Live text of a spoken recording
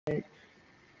Okie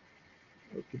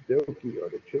dokie,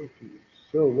 artichoke.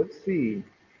 So let's see.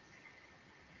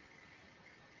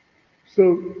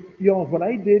 So, y'all, what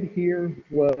I did here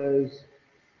was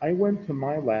I went to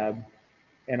my lab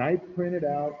and I printed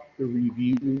out the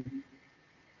review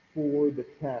for the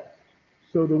test.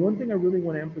 So the one thing I really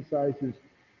want to emphasize is,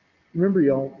 remember,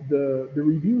 y'all, the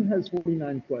review has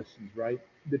 49 questions, right?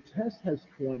 The test has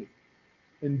 20.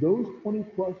 And those 20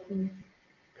 questions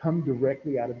come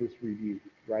directly out of this review,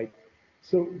 right?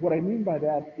 So what I mean by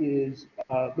that is,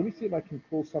 let me see if I can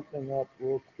pull something up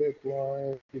real quick.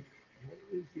 Like, what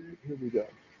is it? Here we go.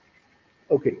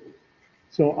 Okay,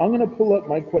 so I'm going to pull up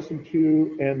my question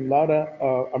two, and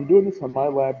Laura, I'm doing this on my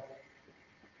lab,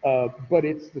 but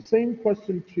it's the same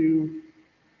question two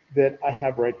that I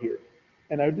have right here.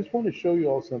 And I just want to show you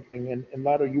all something, and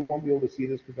Laura, you won't be able to see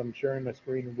this because I'm sharing my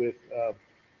screen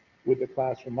with the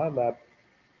class from my lab.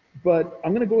 But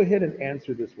I'm going to go ahead and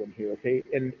answer this one here, okay?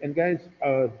 And guys,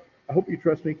 I hope you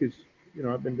trust me because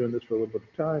I've been doing this for a little bit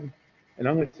of time, and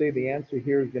I'm going to say the answer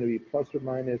here is going to be plus or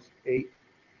minus 8,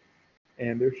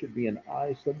 and there should be an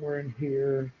I somewhere in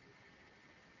here.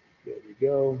 There we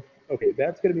go. Okay,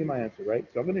 that's going to be my answer, right?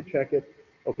 So I'm going to check it.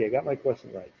 Okay, I got my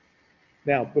question right.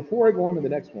 Now, before I go on to the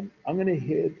next one, I'm going to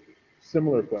hit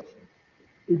similar question.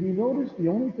 If you notice, the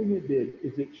only thing it did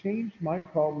is it changed my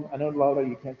problem. I know, Laura,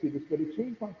 you can't see this, but it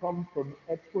changed my problem from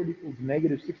x squared equals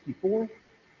negative 64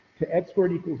 to x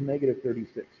squared equals negative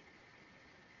 36.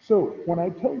 So when I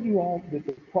tell you all that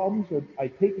the problems that I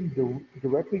taken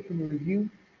directly from the review,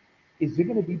 is it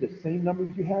going to be the same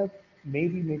numbers you have?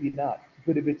 Maybe, maybe not.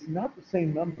 But if it's not the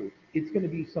same numbers, it's going to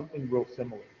be something real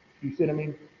similar. You see what I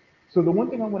mean? So the one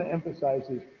thing I want to emphasize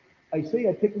is I say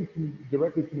I take them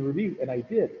directly from the review, and I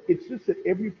did. It's just that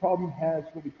every problem has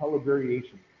what we call a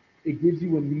variation. It gives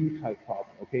you a new type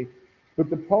problem, okay? But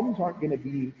the problems aren't going to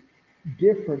be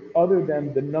different other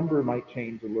than the number might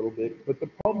change a little bit, but the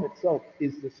problem itself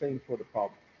is the same for the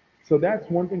problem. So that's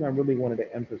one thing I really wanted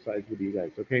to emphasize with you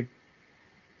guys, okay?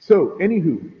 So,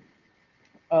 anywho,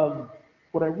 um,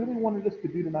 what I really wanted us to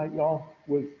do tonight, y'all,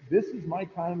 was this is my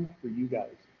time for you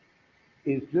guys,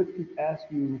 is just to ask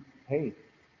you, hey,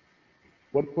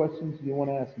 what questions do you want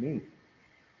to ask me?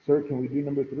 Sir, can we do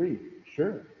number 3?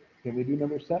 Sure. Can we do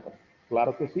number 7?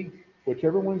 Claro que sí.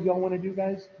 Whichever ones y'all want to do,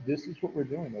 guys, this is what we're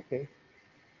doing, okay?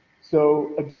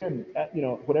 So again,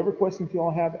 whatever questions y'all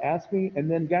have, ask me.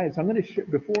 And then, guys, I'm going to share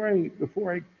before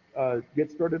I get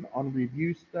started on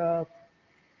review stuff.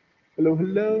 Hello,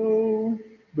 hello.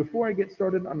 Before I get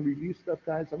started on review stuff,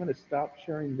 guys, I'm going to stop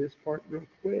sharing this part real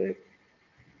quick.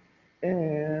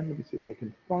 And let me see if I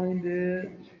can find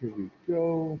it. Here we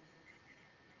go.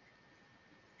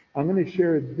 I'm going to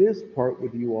share this part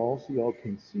with you all so y'all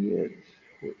can see it.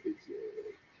 Where is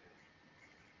it?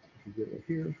 Is it right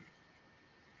here?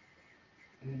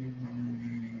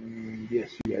 And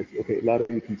yes, you guys. Okay, a lot of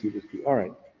you can see this too. All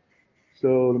right.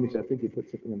 So let me see. I think you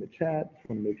put something in the chat. Just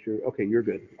want to make sure. Okay, you're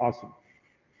good. Awesome.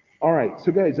 All right,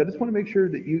 so guys, I just want to make sure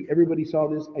that everybody saw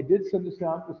this. I did send this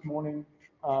out this morning.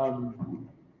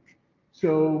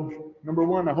 So number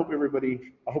one, I hope you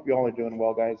all are doing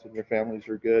well, guys, and your families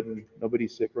are good, and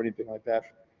nobody's sick or anything like that.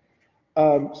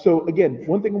 So again,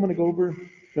 one thing I want to go over.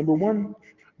 Number one,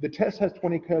 the test has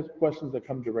 20 questions that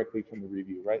come directly from the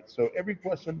review, right? So every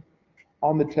question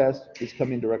on the test is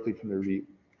coming directly from the review.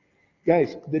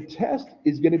 Guys, the test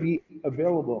is going to be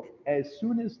available as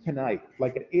soon as tonight,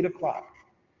 like at 8 o'clock.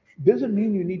 Doesn't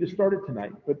mean you need to start it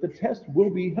tonight, but the test will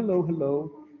be, hello,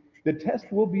 hello. The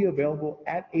test will be available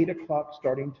at 8 o'clock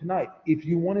starting tonight. If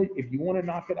you want to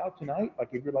knock it out tonight, like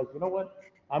if you're like, you know what,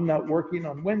 I'm not working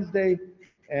on Wednesday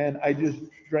and I just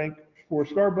drank 4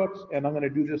 Starbucks and I'm going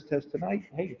to do this test tonight,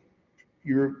 hey,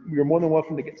 you're more than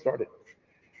welcome to get started.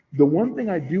 The one thing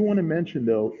I do want to mention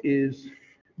though is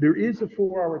there is a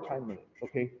 4-hour time limit,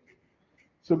 okay?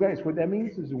 So guys, what that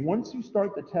means is once you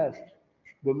start the test,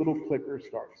 the little clicker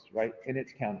starts, right? And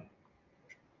it's counting.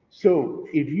 So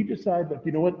if you decide like,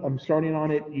 you know what, I'm starting on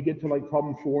it, you get to like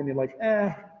problem 4 and you're like,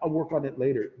 I'll work on it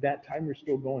later. That timer's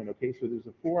still going, okay? So there's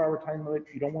a 4-hour time limit.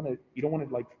 You don't want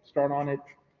to like start on it,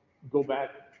 go back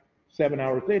 7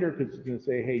 hours later because it's going to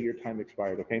say, hey, your time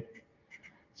expired, okay?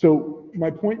 So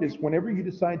my point is whenever you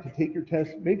decide to take your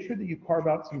test, make sure that you carve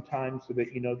out some time so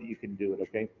that you know that you can do it,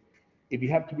 okay? If you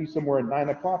have to be somewhere at 9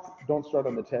 o'clock, don't start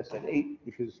on the test at 8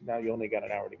 because now you only got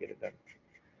an hour to get it done.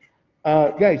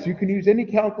 Guys, you can use any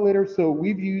calculator. So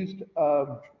we've used,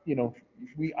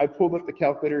 I pulled up the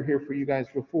calculator here for you guys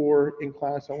before in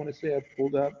class. I want to say I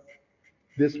pulled up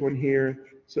this one here.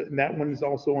 So and that one is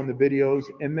also on the videos.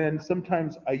 And then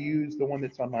sometimes I use the one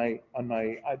that's on my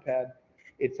iPad.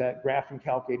 It's at Graph and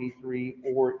Calc 83,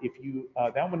 or if you,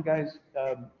 that one, guys,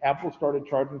 Apple started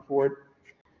charging for it.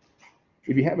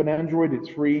 If you have an Android, it's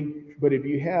free, but if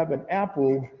you have an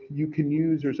Apple, you can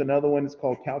use, there's another one, it's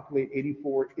called Calculate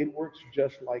 84. It works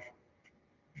just like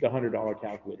the $100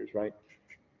 calculators, right?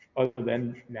 Other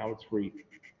than now it's free.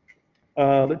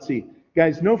 Let's see,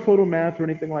 guys, no photo math or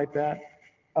anything like that.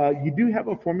 You do have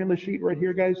a formula sheet right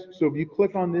here, guys. So if you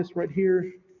click on this right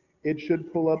here, it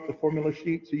should pull up the formula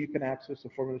sheet so you can access the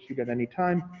formula sheet at any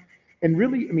time. And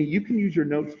really, I mean, you can use your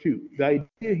notes too. The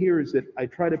idea here is that I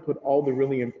try to put all the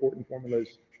really important formulas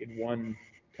in one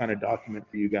kind of document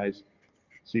for you guys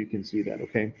so you can see that,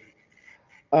 okay?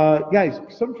 Guys,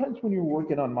 sometimes when you're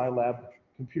working on my lab,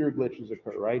 computer glitches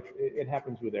occur, right? It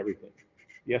happens with everything.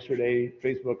 Yesterday,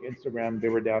 Facebook, Instagram, they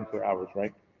were down for hours,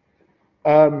 right?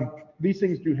 These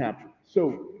things do happen.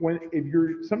 So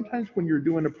sometimes when you're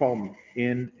doing a problem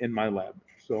in my lab,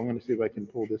 so I'm going to see if I can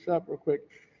pull this up real quick.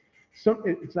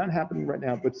 It's not happening right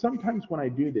now, but sometimes when I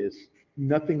do this,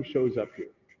 nothing shows up here.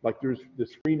 Like the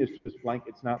screen is just blank,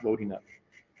 it's not loading up.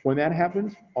 When that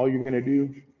happens, all you're going to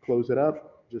do, close it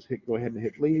up, just go ahead and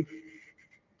hit leave,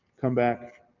 come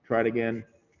back, try it again.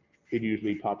 It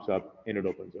usually pops up and it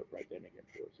opens up right then again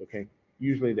for us, okay?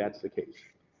 Usually that's the case.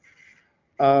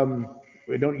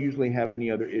 We don't usually have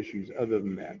any other issues other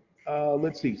than that.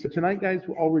 Let's see. So tonight, guys,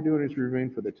 all we're doing is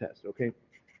reviewing for the test, okay?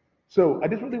 So I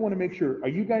just really want to make sure, are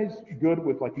you guys good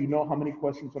with, like, you know how many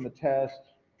questions on the test,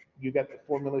 you got the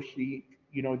formula sheet,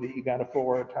 you know that you got a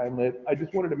 4-hour time limit. I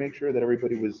just wanted to make sure that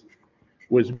everybody was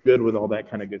good with all that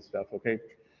kind of good stuff, okay?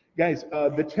 Guys,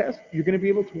 the test, you're going to be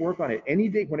able to work on it any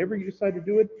day, whenever you decide to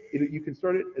do it. You can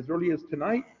start it as early as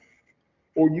tonight,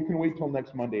 or you can wait till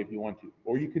next Monday if you want to,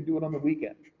 or you can do it on the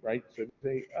weekend, right? So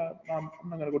say, Mom, I'm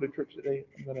not going to go to church today.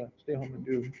 I'm going to stay home and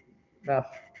do math.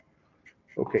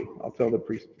 Okay, I'll tell the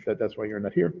priest that that's why you're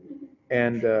not here,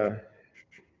 and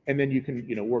then you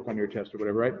can work on your test or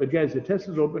whatever, right? But guys, the test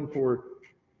is open for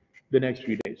the next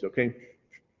few days, okay?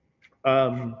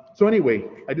 So anyway,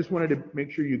 I just wanted to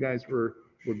make sure you guys were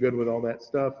good with all that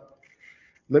stuff.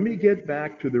 Let me get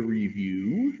back to the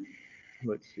review.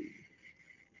 Let's see.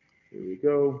 Here we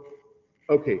go.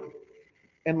 Okay.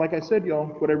 And like I said, y'all,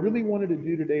 what I really wanted to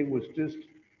do today was just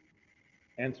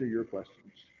answer your questions.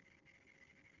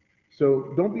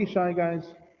 So don't be shy, guys.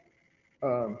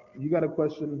 You got a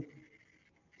question,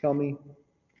 tell me.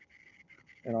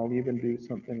 And I'll even do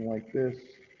something like this.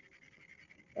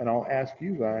 And I'll ask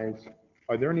you guys,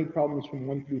 are there any problems from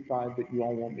 1 through 5 that you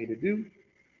all want me to do?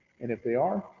 And if they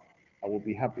are, I will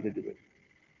be happy to do it.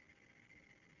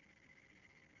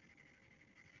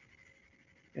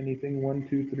 Anything 1,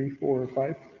 2, 3, 4, or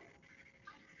 5?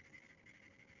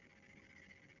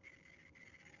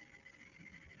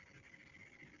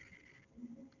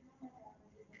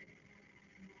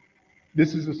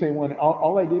 This is the same one.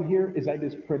 All I did here is I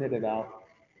just printed it out,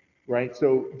 right?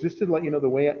 So just to let you know, the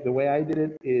way I did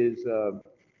it is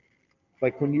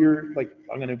like when you're like,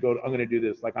 I'm gonna do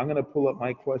this. Like I'm gonna pull up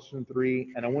my question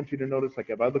 3, and I want you to notice, like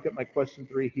if I look at my question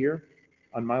 3 here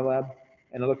on my lab,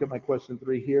 and I look at my question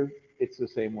 3 here, it's the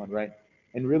same one, right?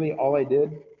 And really all I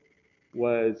did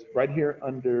was right here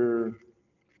under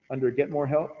Get More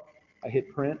Help, I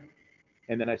hit print,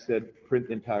 and then I said print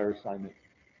the entire assignment,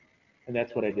 and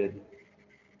that's what I did.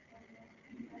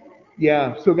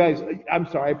 Yeah. So guys, I'm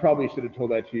sorry. I probably should have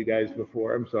told that to you guys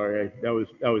before. I'm sorry. That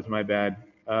was my bad.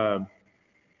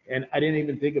 And I didn't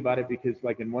even think about it because,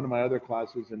 like, in one of my other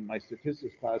classes, in my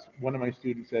statistics class, one of my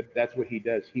students said that's what he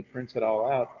does. He prints it all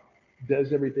out,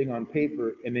 does everything on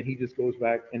paper, and then he just goes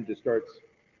back and just starts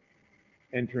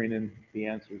entering in the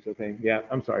answers. Okay. Yeah.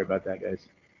 I'm sorry about that, guys.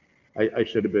 I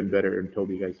should have been better and told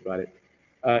you guys about it.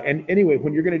 And anyway,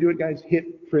 when you're going to do it, guys,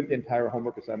 hit print the entire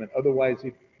homework assignment. Otherwise,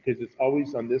 because it's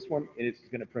always on this one, and it's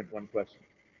going to print one question.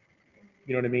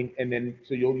 You know what I mean? And then,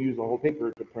 so you'll use a whole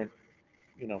paper to print,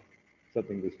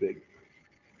 something this big.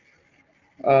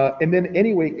 And then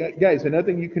anyway, guys, another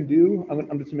thing you can do,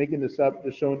 I'm just making this up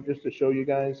just to show you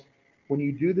guys. When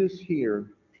you do this here,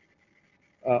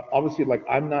 obviously, like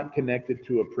I'm not connected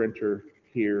to a printer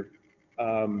here.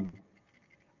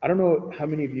 I don't know how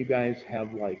many of you guys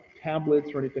have like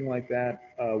tablets or anything like that.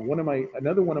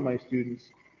 Another one of my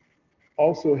students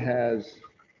also has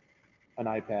an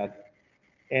iPad,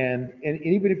 and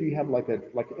even if you have like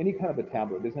any kind of a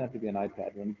tablet, it doesn't have to be an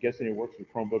iPad. I'm guessing it works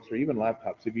with Chromebooks or even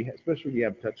laptops. Especially if you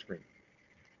have touchscreen,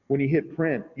 when you hit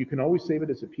print, you can always save it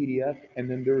as a PDF, and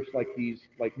then there's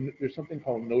there's something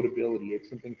called Notability. It's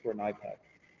something for an iPad,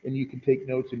 and you can take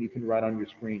notes and you can write on your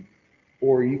screen.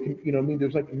 Or you can,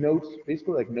 there's like notes,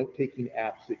 basically like note-taking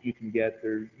apps that you can get.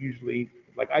 They're usually,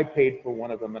 like I paid for one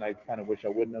of them and I kind of wish I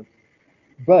wouldn't have.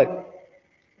 But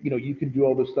you can do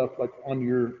all this stuff like on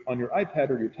your iPad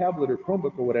or your tablet or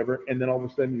Chromebook or whatever, and then all of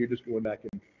a sudden you're just going back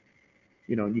and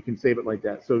and you can save it like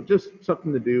that. So just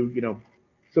something to do.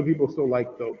 Some people still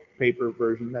like the paper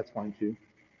version. That's fine too.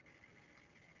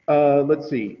 Let's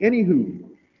see. Anywho,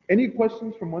 any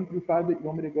questions from 1 through 5 that you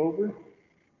want me to go over?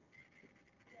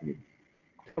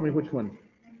 Tell me which one.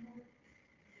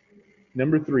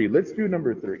 Number 3. Let's do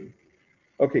number 3.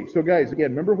 Okay, so guys, again,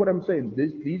 remember what I'm saying.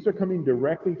 These are coming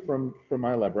directly from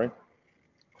my lab, right?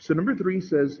 So number 3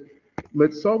 says,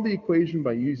 let's solve the equation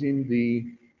by using the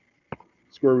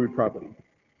square root property.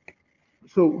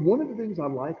 So one of the things I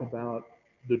like about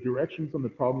the directions on the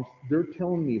problems, they're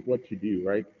telling me what to do,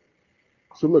 right?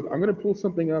 So look, I'm going to pull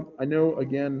something up. I know,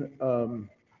 again, a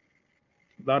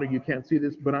lot of you can't see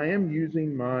this, but I am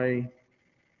using my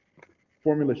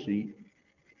formula sheet.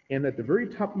 And at the very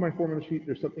top of my formula sheet,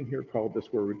 there's something here called the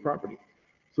square root property.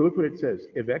 So look what it says.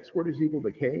 If x squared is equal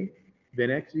to k, then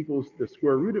x equals the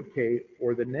square root of k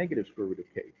or the negative square root of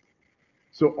k.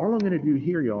 So all I'm going to do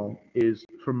here, y'all, is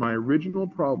from my original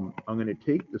problem, I'm going to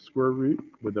take the square root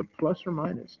with a plus or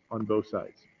minus on both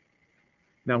sides.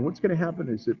 Now what's going to happen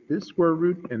is that this square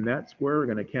root and that square are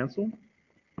going to cancel,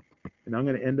 and I'm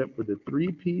going to end up with a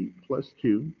 3p plus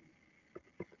 2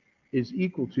 is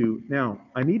equal to, now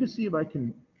I need to see if I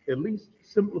can at least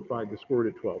simplify the square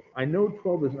root of 12. I know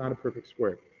 12 is not a perfect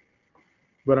square,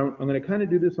 but I'm going to kind of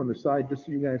do this on the side just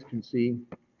so you guys can see.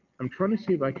 I'm trying to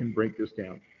see if I can break this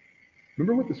down.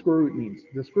 Remember what the square root means.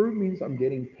 The square root means I'm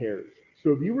getting pairs.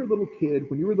 So if you were a little kid,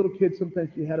 when you were a little kid, sometimes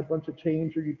you had a bunch of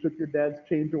change or you took your dad's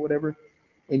change or whatever,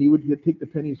 and you would take the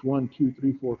pennies 1, 2,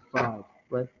 3, 4, 5,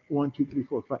 right? 1, 2, 3,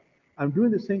 4, 5. I'm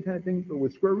doing the same kind of thing, but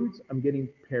with square roots, I'm getting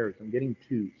pairs. I'm getting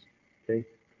 2s, okay?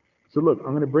 So look,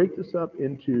 I'm going to break this up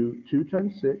into 2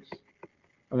 times 6.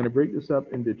 I'm going to break this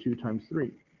up into 2 times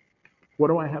 3. What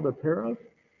do I have a pair of?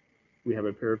 We have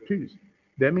a pair of 2s.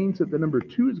 That means that the number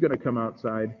 2 is going to come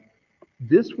outside.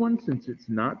 This one, since it's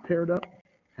not paired up,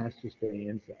 has to stay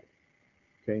inside,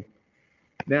 okay?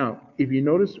 Now, if you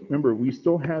notice, remember, we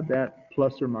still have that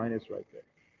plus or minus right there,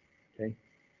 okay?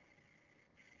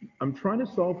 I'm trying to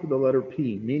solve for the letter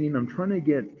P, meaning I'm trying to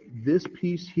get this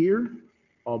piece here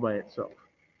all by itself.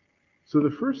 So the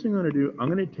first thing I'm going to do, I'm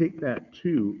going to take that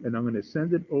 2 and I'm going to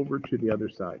send it over to the other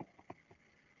side.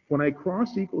 When I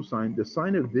cross equal sign, the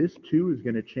sign of this 2 is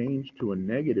going to change to a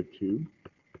negative 2,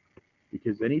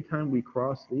 because anytime we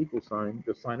cross the equal sign,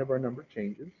 the sign of our number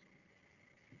changes.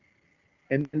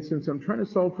 And since I'm trying to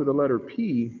solve for the letter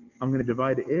P, I'm going to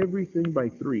divide everything by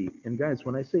 3. And guys,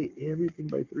 when I say everything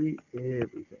by 3,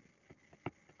 everything.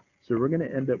 So we're going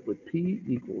to end up with P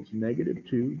equals negative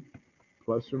 2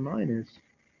 plus or minus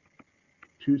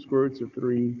 2 square roots of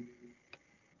 3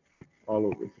 all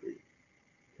over 3.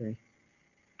 Okay.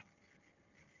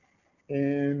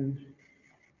 And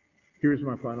here's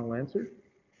my final answer.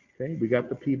 Okay, we got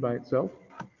the P by itself.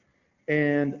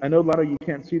 And I know a lot of you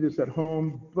can't see this at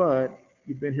home, but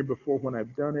you've been here before when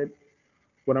I've done it.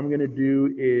 What I'm going to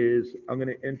do is I'm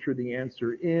going to enter the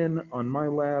answer in on my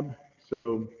lab.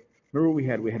 So remember what we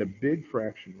had? We had a big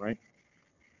fraction, right?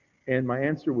 And my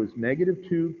answer was negative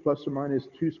 2 plus or minus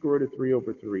 2 square root of 3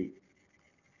 over 3.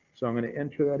 So I'm going to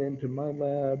enter that into my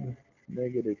lab,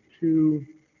 negative 2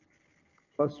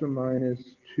 plus or minus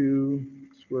 2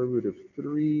 square root of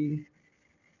 3,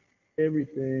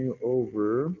 everything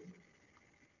over,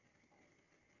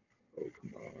 oh,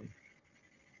 come on.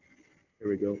 There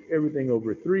we go, everything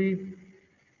over 3.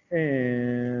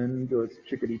 And let's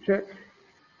chickadee check.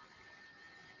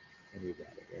 And we got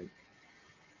it, right?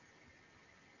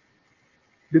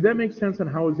 Did that make sense on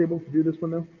how I was able to do this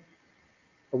one, though?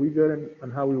 Are we good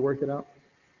on how we worked it out?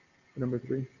 Number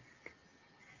 3.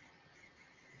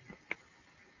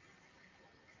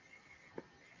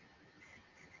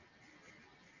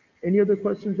 Any other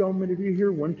questions y'all want me to do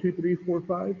here? 1, 2, 3, 4,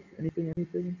 5?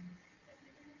 Anything?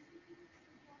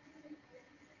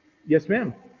 Yes,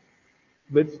 ma'am.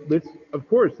 Let's of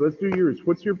course, let's do yours.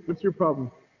 What's your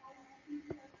problem?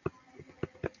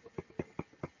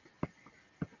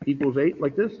 Equals 8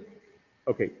 like this?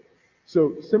 Okay.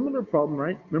 So similar problem,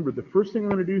 right? Remember, the first thing I'm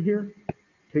going to do here,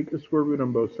 take the square root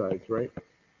on both sides, right?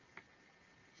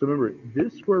 So remember,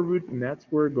 this square root and that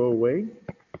square go away.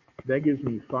 That gives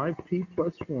me 5p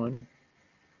plus 1.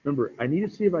 Remember, I need to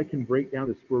see if I can break down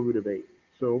the square root of 8.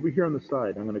 So over here on the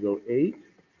side, I'm going to go 8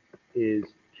 is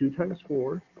 2 times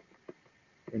 4,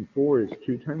 and 4 is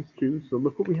 2 times 2. So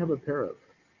look what we have a pair of.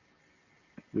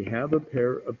 We have a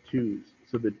pair of 2s.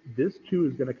 So that this 2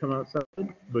 is going to come outside,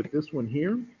 but this one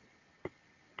here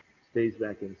stays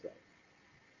back inside.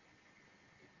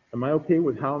 Am I okay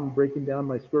with how I'm breaking down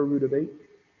my square root of 8?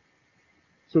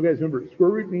 So guys, remember, square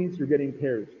root means you're getting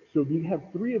pairs. So if you have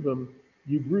three of them,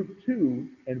 you group two,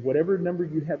 and whatever number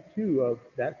you have two of,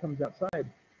 that comes outside.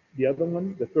 The other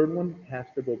one, the third one, has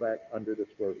to go back under the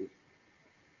square root.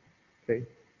 Okay?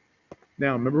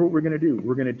 Now, remember what we're going to do.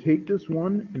 We're going to take this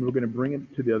one, and we're going to bring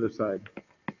it to the other side.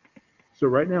 So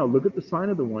right now, look at the sign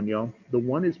of the one, y'all. The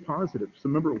one is positive. So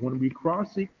remember, when we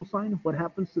cross the equal sign, what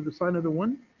happens to the sign of the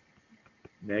one?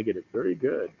 Negative. Very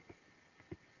good.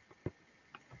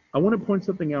 I want to point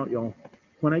something out, y'all.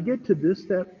 When I get to this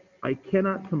step, I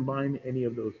cannot combine any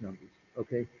of those numbers,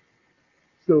 okay?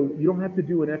 So you don't have to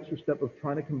do an extra step of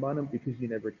trying to combine them because you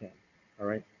never can, all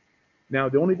right? Now,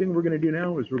 the only thing we're going to do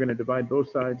now is we're going to divide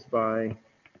both sides by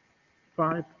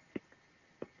 5.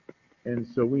 And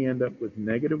so we end up with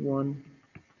 -1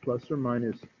 plus or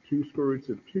minus 2 square roots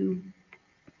of 2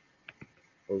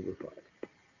 over 5.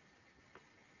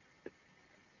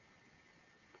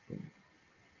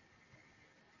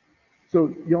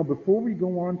 So, y'all, before we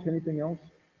go on to anything else,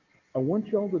 I want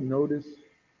y'all to notice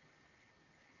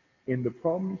in the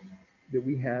problems that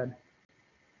we had,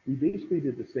 we basically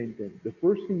did the same thing. The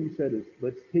first thing we said is,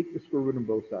 let's take the square root on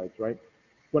both sides, right?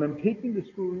 When I'm taking the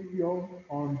square root, y'all,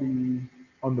 on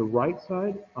the right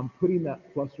side, I'm putting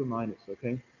that plus or minus,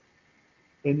 okay?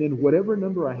 And then whatever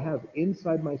number I have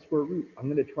inside my square root,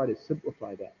 I'm going to try to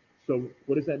simplify that. So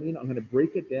what does that mean? I'm going to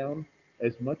break it down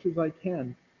as much as I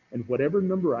can, and whatever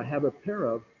number I have a pair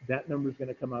of, that number is going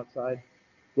to come outside.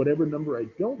 Whatever number I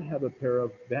don't have a pair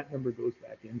of, that number goes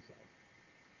back inside.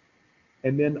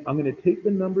 And then I'm going to take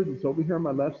the number that's over here on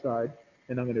my left side,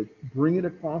 and I'm going to bring it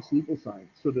across the equal sign.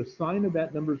 So the sign of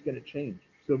that number is going to change.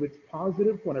 So if it's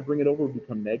positive, when I bring it over, it will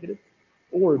become negative.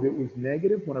 Or if it was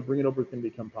negative, when I bring it over, it can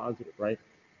become positive, right?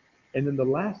 And then the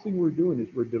last thing we're doing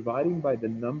is we're dividing by the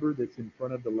number that's in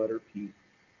front of the letter P.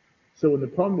 So in the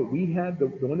problem that we had, the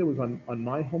one that was on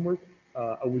my homework,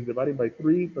 I was dividing by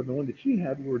 3, but the one that she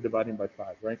had, we were dividing by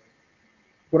 5, right?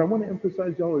 What I want to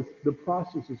emphasize, y'all, is the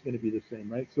process is going to be the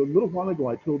same, right? So a little while ago,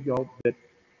 I told y'all that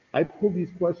I pulled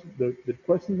these questions, the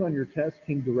questions on your test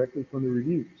came directly from the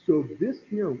review. So if this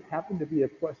here happened to be a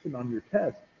question on your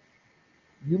test,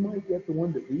 you might get the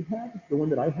one that we had, the one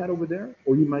that I had over there,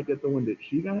 or you might get the one that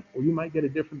she got, or you might get a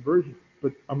different version.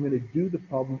 But I'm going to do the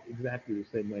problem exactly the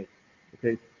same way,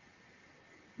 okay?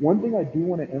 One thing I do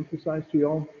want to emphasize to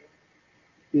y'all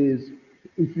is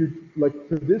if you're like,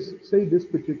 for this, say this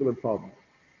particular problem,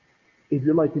 if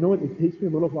you're like, you know what, it takes me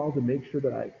a little while to make sure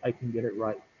that I can get it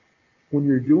right. When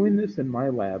you're doing this in my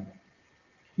lab,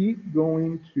 keep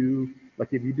going to,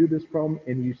 like if you do this problem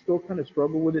and you still kind of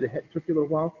struggle with it, it took you a little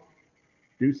while,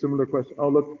 do similar questions. Oh,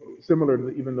 look, similar to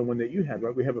even the one that you had,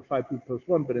 right? We have a 5 plus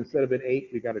 1, but instead of an 8,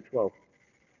 we got a 12.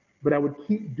 But I would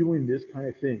keep doing this kind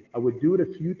of thing. I would do it a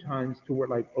few times to where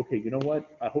like, okay, you know what?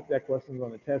 I hope that question's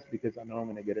on the test because I know I'm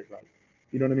going to get it right.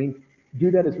 You know what I mean? Do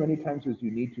that as many times as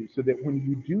you need to so that when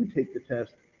you do take the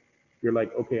test, you're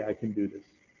like, okay, I can do this.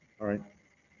 All right.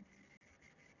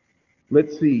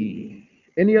 Let's see.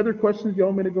 Any other questions y'all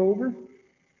want me to go over?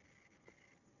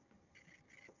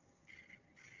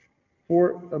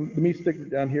 4, let me stick it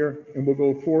down here and we'll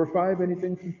go 4 or 5.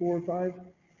 Anything from 4 or 5?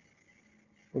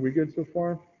 Are we good so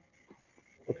far?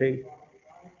 Okay.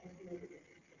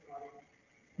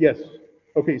 Yes.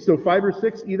 Okay, so 5 or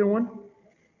 6, either one?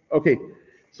 Okay.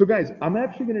 So guys, I'm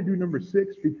actually going to do number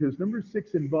 6 because number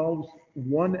 6 involves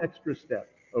one extra step,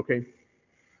 okay?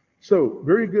 So,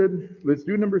 very good. Let's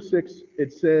do number 6.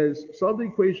 It says, solve the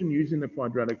equation using the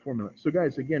quadratic formula. So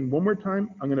guys, again, one more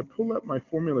time, I'm going to pull up my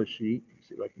formula sheet. Let's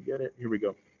see if I can get it. Here we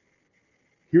go.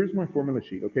 Here's my formula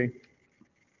sheet, okay?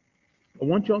 I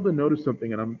want y'all to notice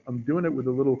something, and I'm doing it with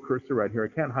a little cursor right here.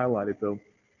 I can't highlight it, though.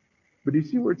 But do you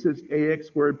see where it says ax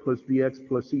squared plus bx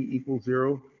plus c equals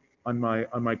 0 on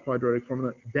my quadratic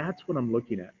formula? That's what I'm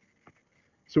looking at.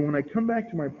 So when I come back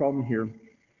to my problem here,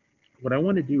 what I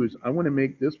want to do is I want to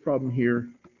make this problem here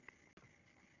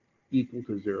equal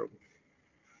to 0.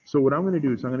 So what I'm going to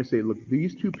do is I'm going to say, look,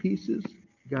 these two pieces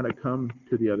got to come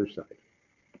to the other side.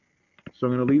 So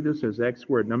I'm going to leave this as x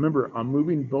squared. Now remember, I'm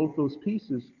moving both those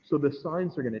pieces, so the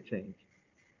signs are going to change.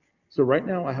 So right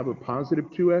now I have a positive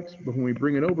 2x, but when we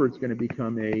bring it over, it's going to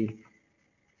become a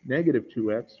negative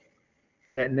 2x.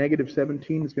 At negative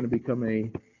 17, it's going to become a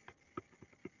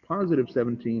positive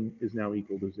 17 is now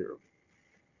equal to 0.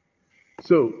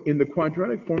 So in the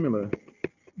quadratic formula,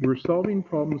 we're solving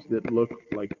problems that look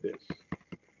like this,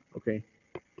 okay?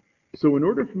 So in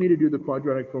order for me to do the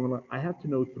quadratic formula, I have to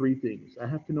know 3 things. I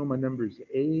have to know my numbers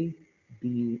A,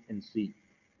 B, and C.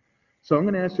 So I'm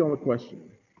going to ask you all a question.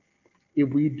 If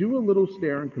we do a little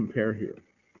stare and compare here,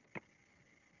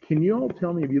 can you all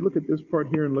tell me, if you look at this part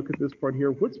here and look at this part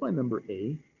here, what's my number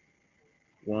A?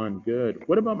 1, good.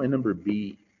 What about my number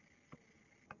B?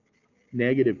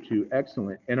 -2,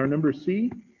 excellent. And our number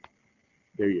C?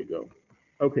 There you go.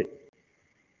 Okay,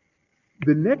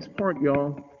 the next part,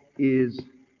 y'all, is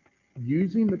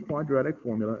using the quadratic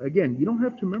formula. Again, you don't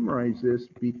have to memorize this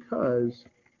because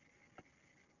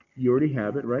you already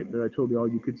have it, right? But I told you all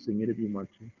you could sing it if you want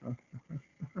to.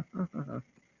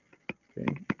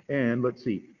 Okay, and let's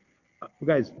see.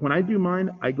 Guys, when I do mine,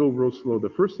 I go real slow. The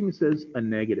first thing says a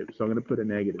negative, so I'm going to put a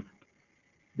negative.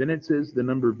 Then it says the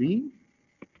number B,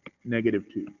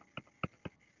 -2.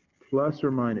 Plus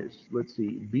or minus, let's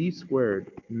see, B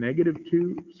squared,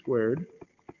 -2 squared,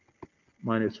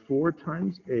 minus 4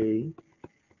 times A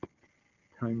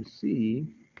times C,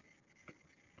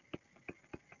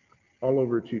 all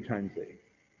over 2 times A.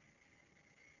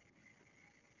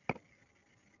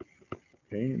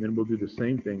 Okay, and then we'll do the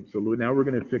same thing. So now we're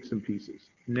going to fix some pieces.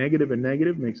 Negative and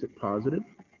negative makes it positive.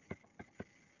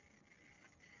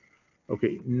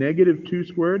 Okay, -2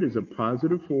 squared is a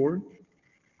positive 4.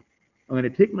 I'm going to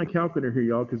take my calculator here,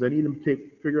 y'all, because I need to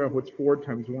figure out what's 4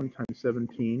 times 1 times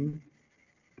 17.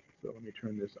 So let me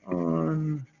turn this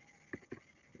on.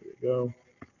 There we go.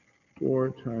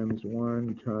 4 times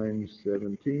 1 times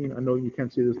 17. I know you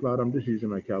can't see this loud. I'm just using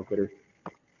my calculator.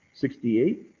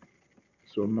 68.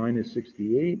 So minus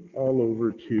 68 all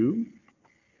over 2.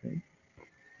 Okay.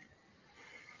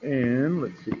 And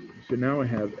let's see. So now I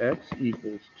have x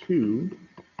equals 2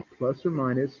 plus or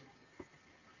minus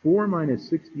 4 minus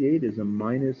 68 is a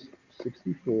minus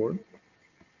 64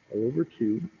 all over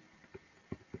 2.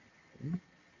 Okay.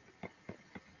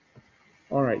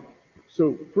 All right.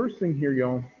 So first thing here,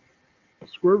 y'all,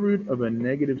 square root of a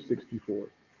negative 64.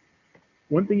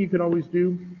 One thing you could always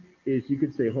do is you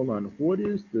could say, hold on, what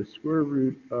is the square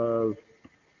root of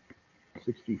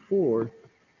 64?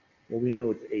 Well, we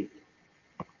know it's 8.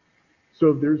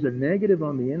 So if there's a negative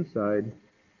on the inside,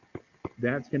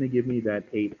 that's going to give me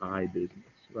that 8i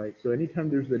business, right? So anytime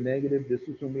there's a negative, this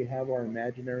is when we have our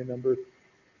imaginary number.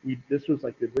 This was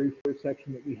like the very first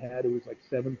section that we had. It was like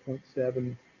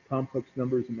 7.7 complex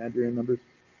numbers, imaginary numbers.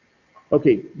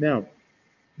 Okay, now,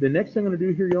 the next thing I'm going to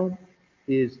do here, y'all,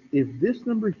 is if this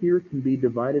number here can be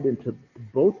divided into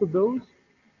both of those,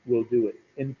 we'll do it.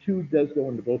 And 2 does go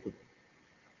into both of them.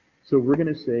 So we're going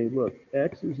to say, look,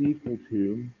 x is equal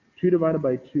to 2 divided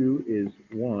by 2 is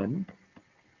 1.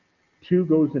 2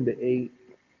 goes into 8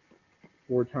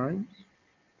 4 times.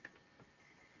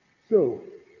 So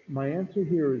my answer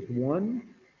here is 1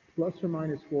 plus or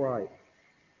minus 4i.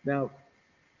 Now,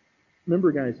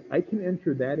 remember, guys, I can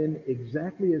enter that in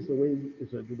exactly as the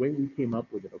way we came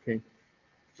up with it, okay?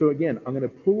 So again, I'm going to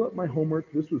pull up my homework.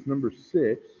 This was number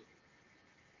 6.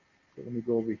 So let me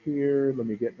go over here. Let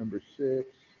me get number 6.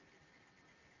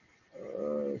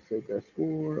 Save that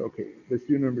score. Okay, let's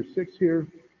do number 6 here.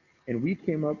 And we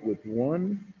came up with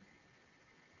 1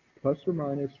 plus or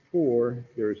minus 4.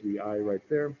 There's the I right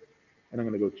there. And I'm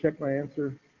going to go check my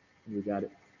answer. And we got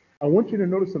it. I want you to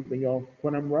notice something, y'all.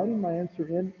 When I'm writing my answer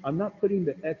in, I'm not putting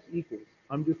the x equals.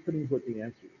 I'm just putting what the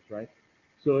answer is, right?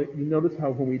 So you notice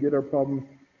how when we did our problem,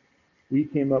 we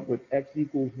came up with x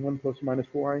equals 1 plus or minus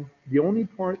 4i. The only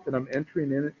part that I'm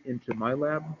entering in into my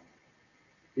lab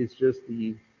is just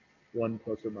the 1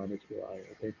 plus or minus 4i,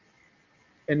 okay?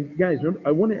 And guys, remember,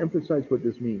 I want to emphasize what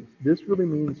this means. This really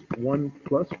means 1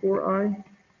 plus 4i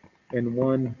and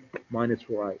 1 minus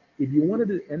 4i. If you wanted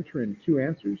to enter in 2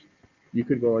 answers, you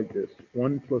could go like this: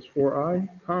 1 plus 4i,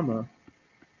 comma,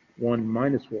 1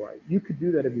 minus 4i. You could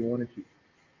do that if you wanted to.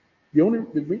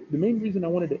 The main reason I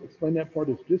wanted to explain that part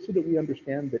is just so that we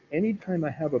understand that anytime I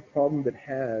have a problem that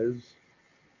has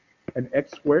an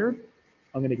x squared,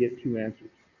 I'm going to get 2 answers.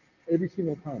 Every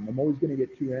single time, I'm always going to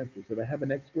get 2 answers. If I have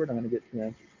an x squared, I'm going to get 2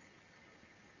 answers.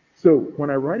 So when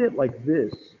I write it like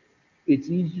this, it's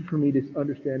easy for me to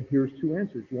understand here's 2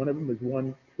 answers. One of them is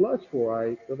 1 plus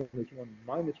 4i, the other one is 1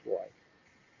 minus 4i.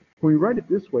 When we write it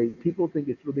this way, people think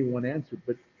it's really one answer,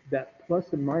 but that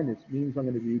plus and minus means I'm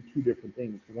going to do 2 different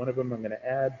things. One of them I'm going to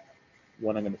add,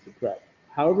 one I'm going to subtract.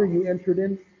 However you enter it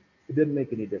in, it doesn't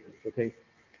make any difference, okay?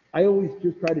 I always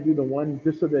just try to do the one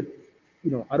just so that,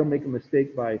 I don't make a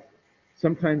mistake by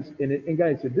sometimes, and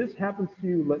guys, if this happens to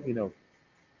you, let me know,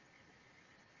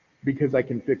 because I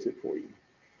can fix it for you.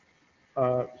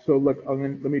 So look,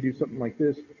 let me do something like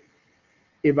this.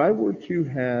 If I were to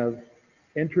have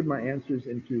entered my answers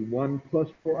into 1 plus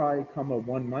 4i, comma,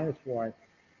 1 minus 4i,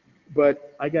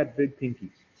 but I got big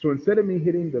pinkies. So instead of me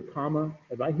hitting the comma,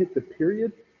 if I hit the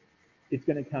period, it's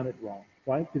going to count it wrong.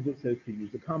 Why? Because it says to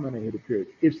use the comma and I hit a period.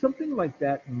 If something like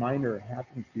that minor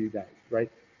happens to you guys,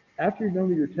 right? After you're done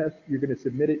with your test, you're going to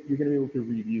submit it. You're going to be able to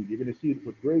review. You're going to see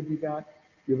what grade you got.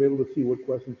 You'll be able to see what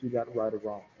questions you got right or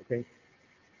wrong, okay?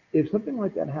 If something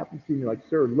like that happens to you, like,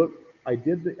 sir, look, I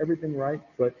did everything right,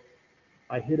 but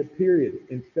I hit a period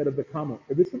instead of the comma.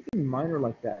 If it's something minor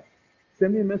like that,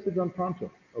 send me a message on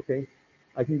Pronto, okay?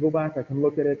 I can go back, I can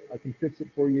look at it, I can fix it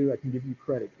for you, I can give you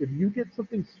credit. If you get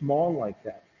something small like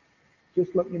that,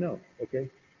 just let me know, okay?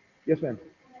 Yes, ma'am.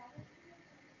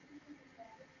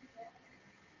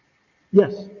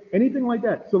 Yes, anything like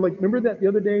that. So like, remember that the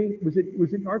other day, was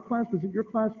it our class? Was it your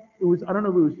class? It was, I don't know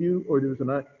if it was you or there was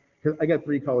another, because I got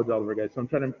 3 college algebra guys, so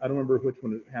I don't remember which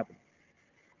one it happened.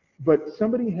 But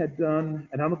somebody had done,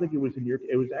 and I don't think it was in your,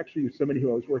 it was actually somebody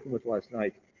who I was working with last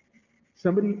night.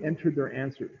 Somebody entered their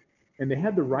answer and they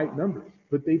had the right numbers,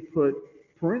 but they put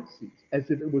parentheses as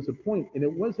if it was a point, and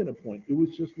it wasn't a point. It was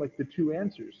just like the two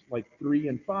answers, like 3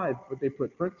 and 5, but they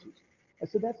put parentheses. I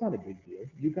said, that's not a big deal.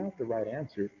 You got the right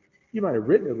answer. You might have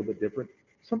written it a little bit different.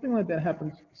 Something like that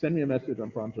happens, send me a message on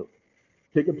Pronto.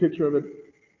 Take a picture of it.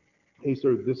 Hey,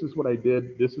 sir, this is what I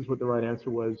did. This is what the right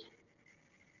answer was.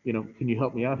 Can you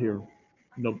help me out here?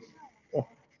 No. Oh,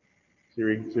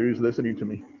 Siri's listening to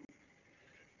me.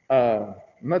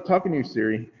 I'm not talking to you,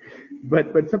 Siri,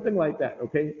 but something like that,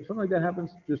 okay? If something like that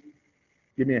happens, just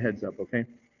give me a heads up, okay?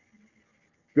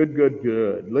 Good, good,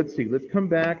 good. Let's see. Let's come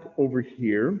back over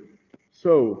here.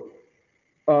 So,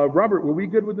 Robert, were we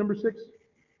good with number 6?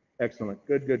 Excellent.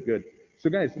 Good, good, good.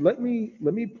 So, guys, let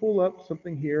me pull up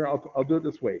something here. I'll do it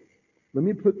this way. Let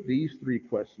me put these 3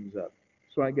 questions up.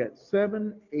 So I got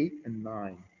 7, 8, and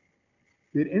 9.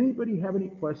 Did anybody have any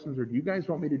questions, or do you guys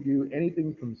want me to do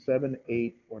anything from 7,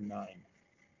 8, or 9?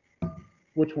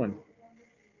 Which one?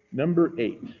 Number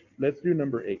 8. Let's do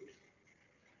number 8.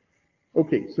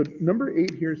 Okay, so number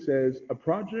 8 here says a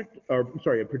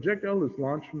projectile is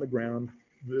launched from the ground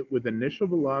with initial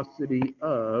velocity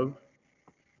of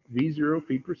v0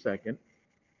 feet per second.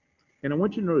 And I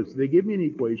want you to notice they give me an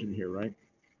equation here, right?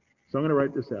 So I'm going to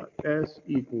write this out. S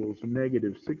equals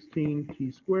negative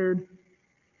 16t squared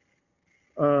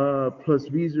plus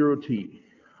v0t.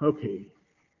 Okay,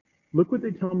 look what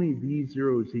they tell me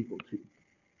v0 is equal to.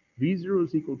 v0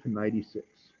 is equal to 96.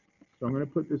 So I'm going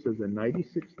to put this as a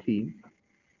 96t.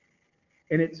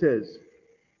 And it says,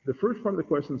 the first part of the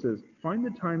question says, find the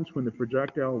times when the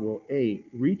projectile will A,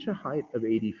 reach a height of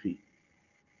 80 feet.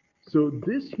 So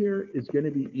this here is going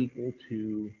to be equal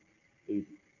to 80,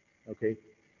 okay?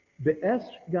 The S,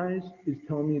 guys, is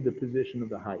telling me the position of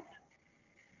the height.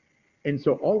 And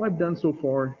so all I've done so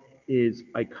far is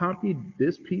I copied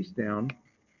this piece down.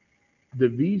 The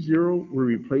V0 were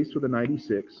replaced with a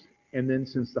 96. And then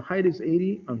since the height is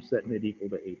 80, I'm setting it equal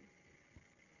to 80.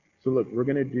 So look, we're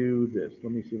going to do this.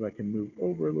 Let me see if I can move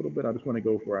over a little bit. I just want to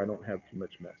go where I don't have too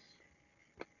much mess.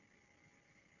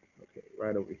 Okay,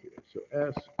 right over here. So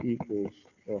S equals,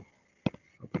 well,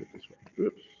 I'll put it this way.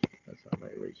 Oops, that's not my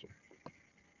eraser.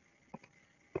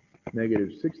 Negative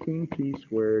 16t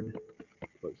squared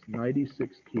plus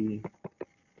 96t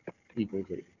equals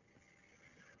 80.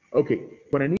 Okay,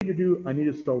 what I need to do, I need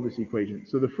to solve this equation.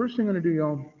 So the first thing I'm going to do,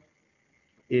 y'all,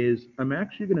 is I'm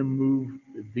actually going to move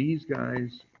these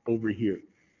guys over here.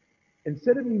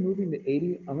 Instead of me moving the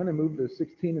 80, I'm going to move the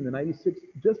 16 and the 96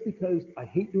 just because I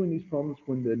hate doing these problems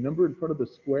when the number in front of the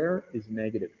square is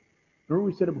negative. Remember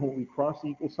we said when we cross the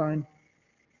equal sign,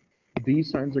 these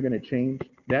signs are going to change.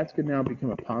 That's going to now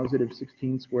become a positive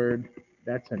 16 squared.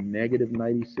 That's a negative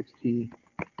 96t.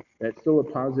 That's still a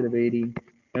positive 80.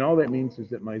 And all that means is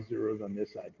that my zero is on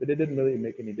this side. But it didn't really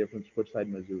make any difference which side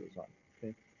my zero is on.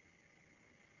 Okay.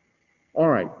 All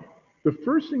right. The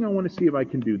first thing I want to see if I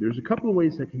can do, there's a couple of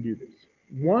ways I can do this.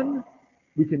 One,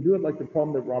 we can do it like the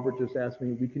problem that Robert just asked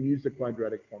me. We can use the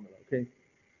quadratic formula, okay?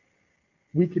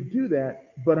 We could do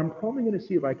that, but I'm probably going to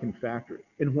see if I can factor it.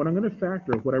 And what I'm going to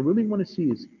factor, what I really want to see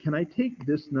is, can I take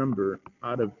this number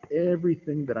out of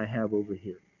everything that I have over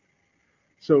here?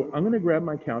 So I'm going to grab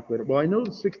my calculator. Well, I know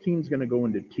 16 is going to go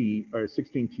into t, or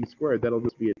 16t squared. That'll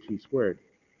just be a t squared.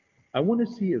 I want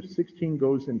to see if 16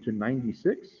 goes into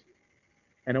 96,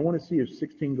 and I want to see if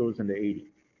 16 goes into 80.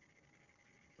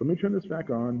 Let me turn this back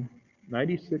on.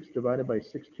 96 divided by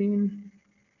 16.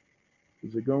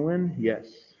 Does it go in? Yes.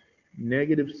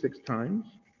 Negative 6 times.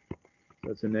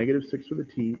 That's a negative 6 for the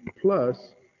t, plus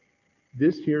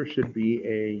this here should be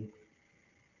a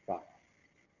 5.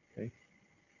 Okay.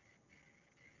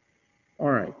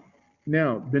 All right.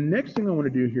 Now, the next thing I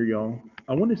want to do here, y'all,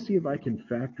 I want to see if I can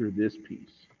factor this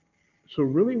piece. So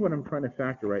really what I'm trying to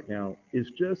factor right now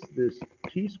is just this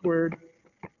t squared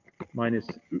minus,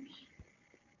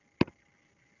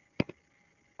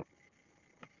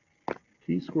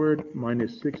 t squared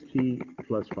minus 6t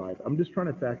plus 5. I'm just trying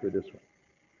to factor this one.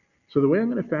 So the way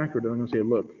I'm going to factor it, I'm going to say,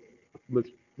 look,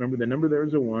 let Remember, the number there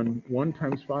is a 1. 1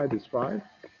 times 5 is 5.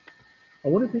 I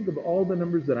want to think of all the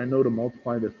numbers that I know to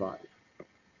multiply the 5.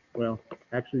 Well,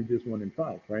 actually just 1 and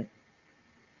 5, right?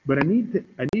 But I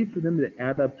need for them to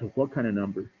add up to what kind of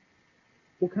number?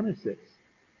 What kind of 6?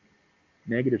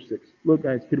 Negative 6. Look,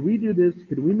 guys, could we do this?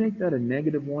 Could we make that a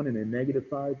negative 1 and a negative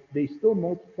 5? They still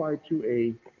multiply to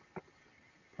a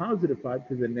positive 5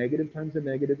 because a negative times a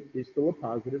negative is still a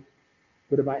positive.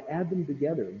 But if I add them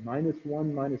together, minus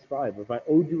 1, minus 5, if I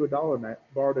owed you $1 and I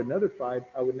borrowed another 5,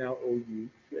 I would now owe you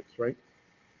 6, right?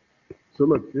 So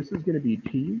look, this is going to be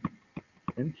T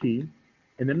and T,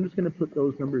 and then I'm just going to put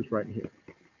those numbers right here,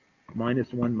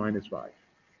 minus 1, minus 5,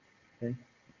 okay?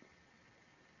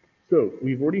 So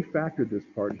we've already factored this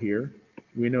part here.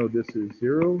 We know this is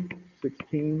 0,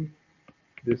 16,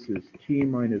 this is T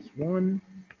minus 1,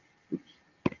 oops,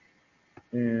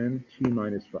 and T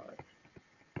minus 5,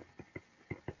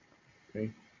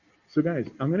 okay? So guys,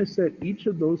 I'm going to set each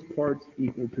of those parts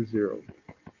equal to 0.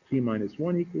 T minus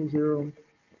 1 equals 0,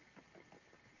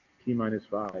 T minus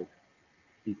 5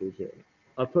 equals 0.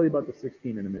 I'll tell you about the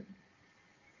 16 in a minute.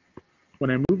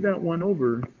 When I move that 1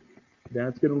 over,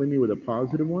 that's going to leave me with a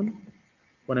positive 1.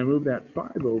 When I move that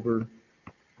 5 over,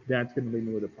 that's going to leave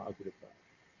me with a positive 5.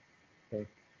 Okay.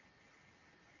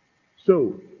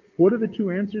 So what are the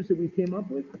two answers that we came up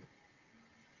with?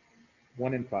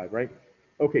 1 and 5, right?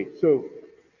 Okay, so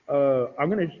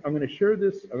I'm gonna share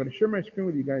this. I'm gonna share my screen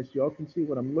with you guys so y'all can see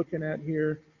what I'm looking at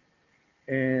here.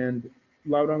 And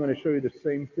Laura, I'm gonna show you the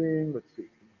same thing. Let's see.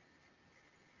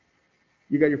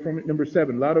 You got your form number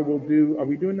 7. Laura will do. Are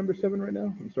we doing number 7 right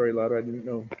now? I'm sorry, Laura, I didn't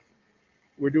know.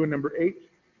 We're doing number 8.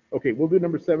 Okay, we'll do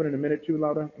number 7 in a minute too,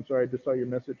 Laura. I'm sorry, I just saw your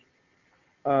message.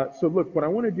 So look, what I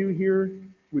want to do here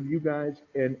with you guys,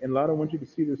 and Laura, I want you to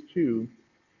see this too,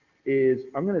 is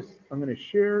I'm gonna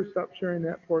share. Stop sharing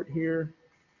that part here,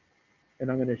 and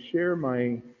I'm gonna share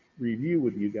my review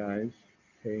with you guys.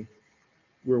 Okay,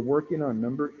 we're working on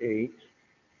number 8.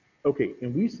 Okay,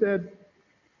 and we said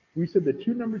the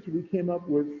two numbers that we came up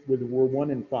with were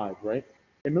 1 and 5, right?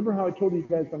 And remember how I told you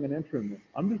guys I'm going to enter them.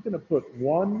 I'm just going to put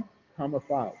 1, comma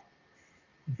 5.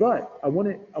 But I want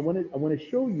to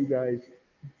show you guys,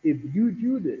 if you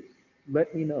do this,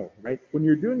 let me know, right? When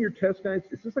you're doing your test, guys,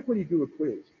 it's just like when you do a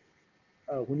quiz.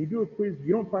 When you do a quiz,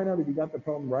 you don't find out if you got the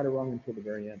problem right or wrong until the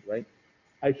very end, right?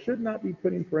 I should not be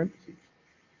putting parentheses.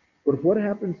 But what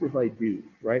happens if I do,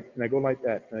 right? And I go like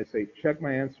that, and I say, check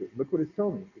my answer. Look what it's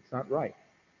telling me. It's not right.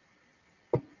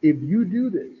 If you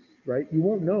do this, right, you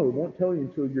won't know, it won't tell you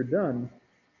until you're done.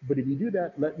 But if you do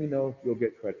that, let me know, you'll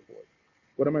get credit for it.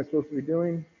 What am I supposed to be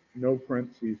doing? No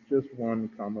parentheses, just 1,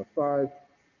 comma 5.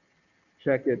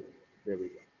 Check it. There we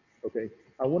go. Okay.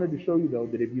 I wanted to show you though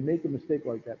that if you make a mistake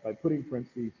like that by putting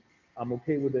parentheses, I'm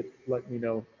okay with it. Let me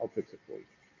know. I'll fix it for you.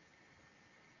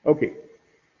 Okay.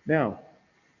 Now,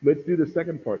 let's do the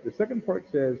second part. The second part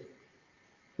says,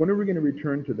 when are we going to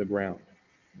return to the ground?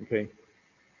 Okay.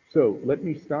 So let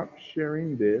me stop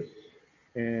sharing this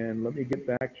and let me get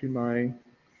back to my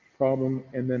problem.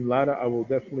 And then Lada, I will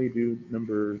definitely do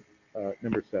number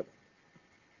 7.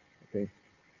 Okay.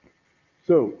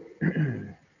 So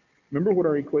remember what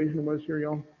our equation was here,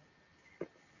 y'all?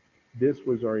 This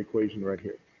was our equation right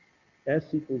here. S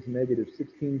equals negative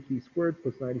 16t squared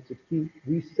plus 96t.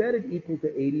 We set it equal to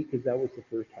 80 because that was the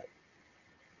first type.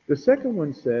 The second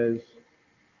one says,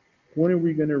 when are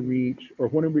we going to reach, or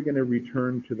when are we going to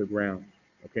return to the ground?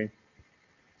 Okay.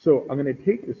 So I'm going to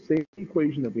take the same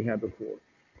equation that we had before.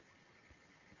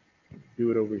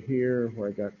 Do it over here where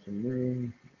I got some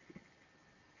room.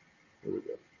 There we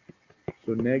go.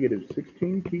 So negative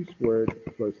 16t squared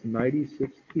plus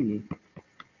 96t.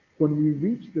 When we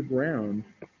reach the ground,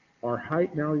 our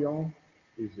height now, y'all,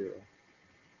 is 0.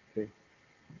 Okay.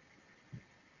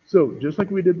 So just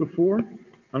like we did before,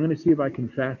 I'm going to see if I can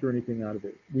factor anything out of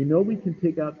it. We know we can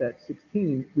take out that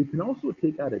 16. We can also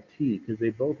take out a t because they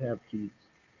both have t's.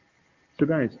 So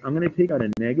guys, I'm going to take out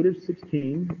a negative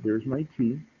 16. There's my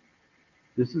t.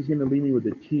 This is going to leave me with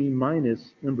a t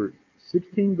minus, remember,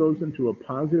 16 goes into a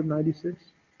positive 96.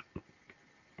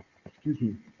 Excuse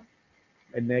me.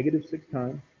 A negative 6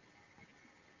 times.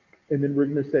 And then we're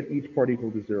going to set each part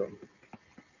equal to 0.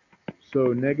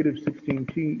 So negative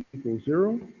 16t equals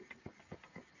 0.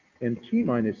 And t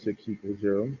minus 6 equals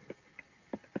 0.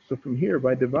 So from here, if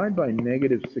I divide by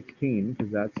negative 16,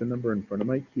 because that's the number in front of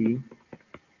my t,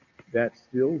 that's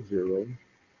still 0.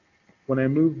 When I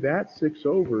move that 6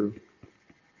 over,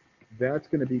 that's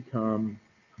going to become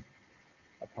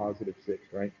a positive 6,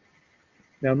 right?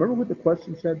 Now, remember what the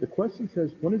question said? The question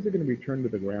says, when is it going to return to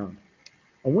the ground?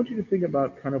 I want you to think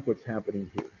about kind of what's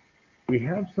happening here. We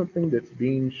have something that's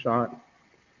being shot,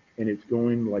 and it's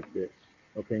going like this.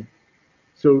 okay?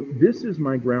 So this is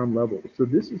my ground level. So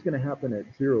this is going to happen at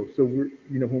 0. So when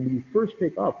we first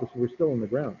take off, we're still on the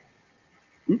ground.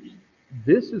 Oops.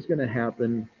 This is going to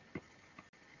happen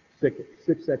 6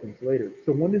 seconds later.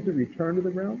 So when does it return to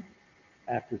the ground?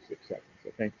 After 6 seconds,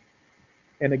 okay?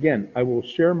 And again, I will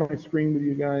share my screen with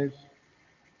you guys.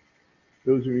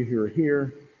 Those of you who are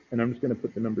here, and I'm just going to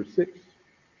put the number 6,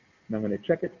 and I'm going to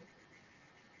check it,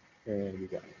 and we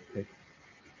got it, okay?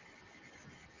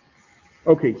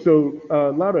 Okay, so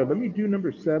Laura, let me do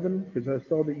number 7, because I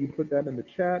saw that you put that in the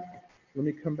chat. Let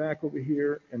me come back over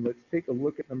here, and let's take a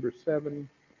look at number 7.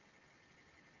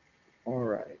 All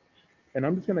right. And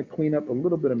I'm just going to clean up a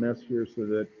little bit of mess here so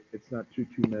that it's not too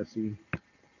messy.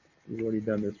 We've already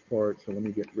done this part, so let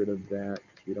me get rid of that.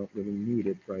 We don't really need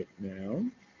it right now.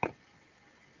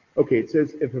 Okay, it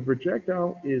says if a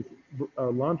projectile is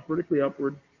launched vertically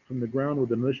upward from the ground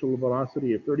with an initial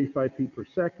velocity of 35 feet per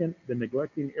second, then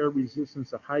neglecting air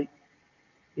resistance of height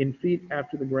in feet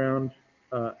after the ground,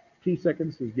 t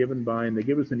seconds is given by, and they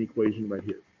give us an equation right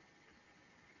here.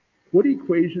 What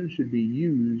equation should be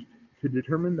used to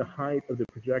determine the height of the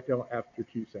projectile after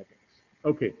 2 seconds?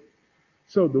 Okay,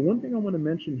 so the one thing I want to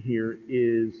mention here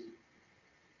is,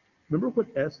 remember what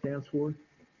S stands for?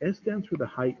 S stands for the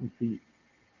height in feet.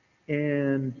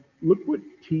 And look what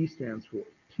T stands for.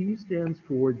 T stands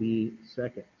for the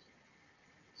seconds.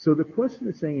 So the question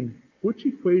is saying, which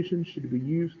equation should be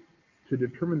used to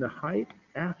determine the height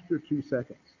after 2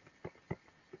 seconds?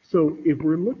 So if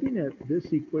we're looking at this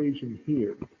equation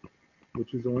here,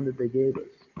 which is the one that they gave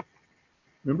us,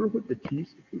 remember what the T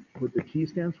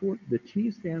stands for? The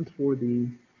T stands for the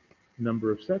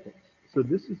number of seconds. So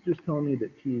this is just telling me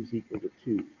that T is equal to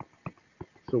 2.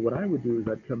 So what I would do is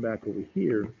I'd come back over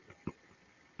here,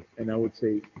 and I would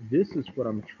say, this is what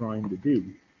I'm trying to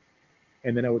do.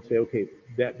 And then I would say, okay,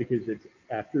 that because it's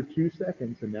after 2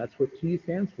 seconds, and that's what T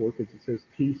stands for, because it says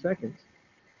T seconds.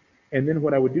 And then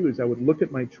what I would do is I would look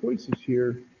at my choices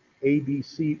here, A, B,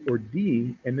 C, or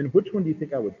D, and then which one do you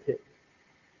think I would pick?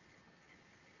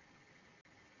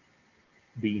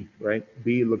 B, right?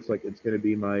 B looks like it's going to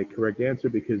be my correct answer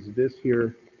because this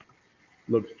here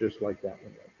looks just like that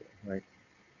one right there, right?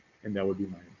 And that would be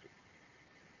my answer.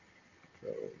 So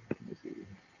let me see.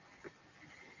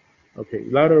 Okay,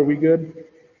 Laura, are we good?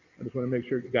 I just want to make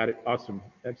sure. Got it. Awesome.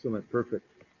 Excellent. Perfect.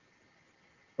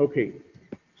 Okay,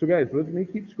 so guys, let me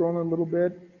keep scrolling a little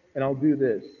bit, and I'll do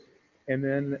this. And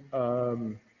then, let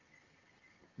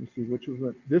me see, which was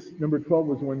one. This number 12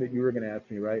 was the one that you were going to ask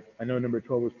me, right? I know number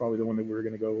 12 was probably the one that we were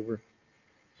going to go over.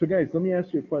 So guys, let me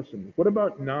ask you a question. What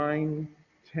about 9,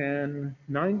 10,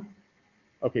 9?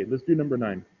 Okay, let's do number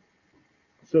 9.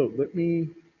 So let me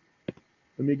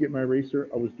get my eraser.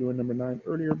 I was doing number 9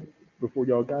 earlier before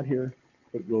y'all got here,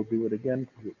 but we'll do it again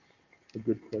because it's a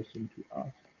good question to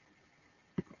ask.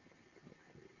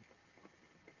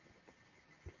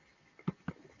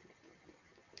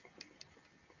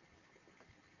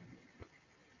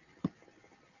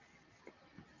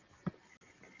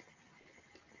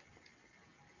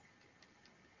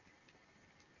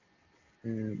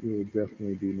 And we'll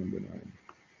definitely do number 9.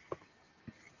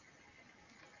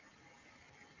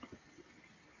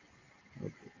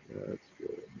 Okay, that's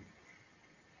good.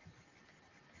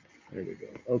 There we go.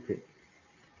 Okay,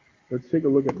 let's take a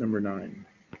look at number 9.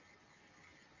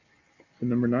 So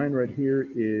number 9 right here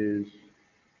is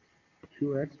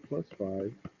 2x plus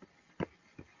 5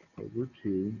 over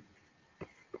 2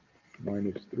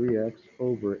 minus 3x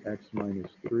over x minus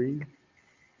 3.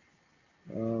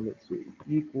 Let's see,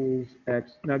 equals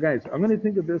x. Now, guys, I'm going to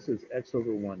think of this as x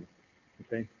over 1,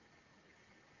 okay?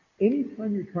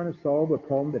 Anytime you're trying to solve a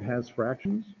problem that has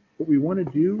fractions, what we want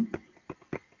to do,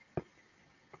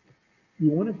 we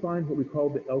want to find what we call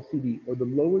the LCD, or the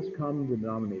lowest common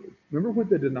denominator. Remember what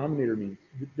the denominator means.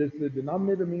 Does the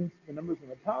denominator mean the numbers on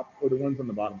the top or the ones on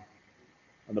the bottom?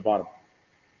 On the bottom.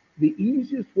 The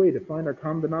easiest way to find our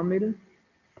common denominator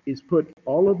is put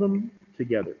all of them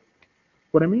together.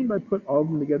 What I mean by put all of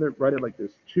them together, write it like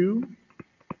this: 2x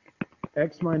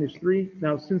minus 3.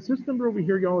 Now, since this number over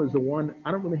here, y'all, is a 1,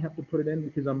 I don't really have to put it in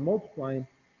because I'm multiplying,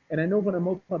 and I know when I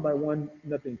multiply by 1,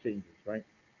 nothing changes, right?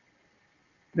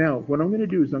 Now, what I'm going to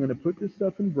do is I'm going to put this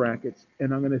stuff in brackets,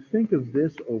 and I'm going to think of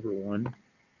this over 1.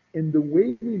 And the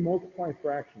way we multiply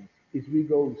fractions is we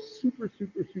go super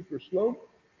slow,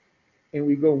 and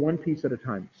we go one piece at a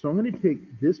time. So I'm going to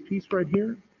take this piece right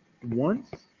here once,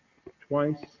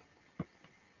 twice,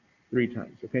 3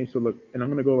 times. Okay, so look, and I'm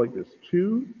going to go like this: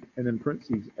 2, and then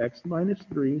parentheses x minus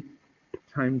 3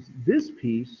 times this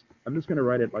piece. I'm just going to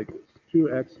write it like this: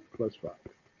 2x plus 5.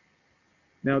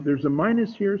 Now there's a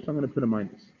minus here, so I'm going to put a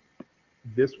minus.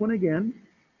 This one again,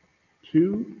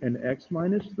 2 and x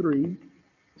minus 3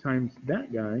 times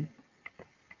that guy,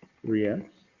 3x.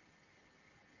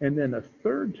 And then a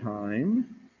third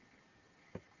time,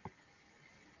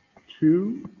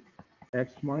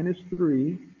 2x minus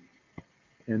 3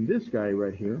 and this guy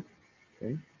right here,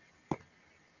 okay?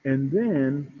 And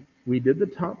then we did the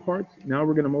top parts. Now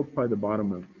we're going to multiply the bottom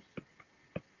numbers.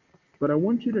 But I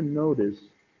want you to notice,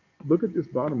 look at this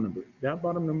bottom number. That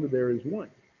bottom number there is 1.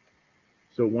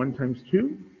 So 1 times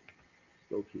 2,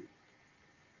 still 2.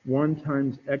 1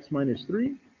 times x minus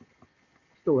 3,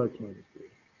 still x minus 3.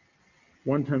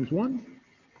 1 times 1,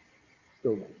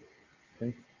 still 1.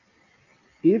 Okay?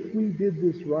 If we did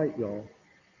this right, y'all,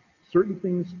 certain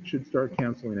things should start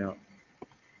canceling out.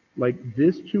 Like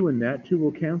this 2 and that 2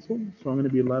 will cancel, so I'm going to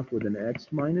be left with an x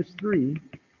minus 3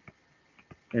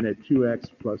 and a 2x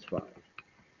plus 5.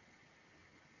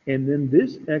 And then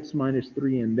this x minus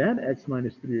 3 and that x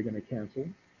minus 3 are going to cancel.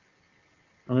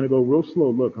 I'm going to go real slow.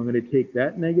 Look, I'm going to take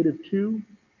that negative 2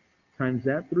 times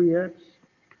that 3x.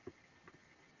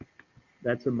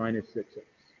 That's a minus 6x.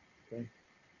 Okay?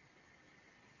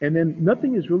 And then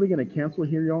nothing is really going to cancel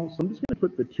here, y'all. So I'm just going to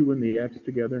put the 2 and the x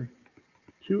together.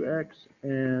 2x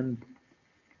and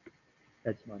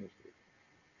x minus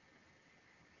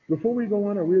 3. Before we go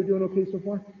on, are we doing okay so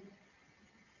far?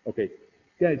 Okay.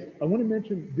 Guys, I want to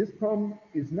mention this problem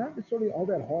is not necessarily all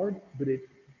that hard, but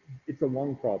it's a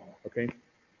long problem, okay?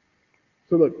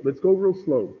 So look, let's go real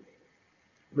slow.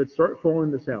 Let's start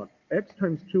following this out. X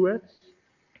times 2x,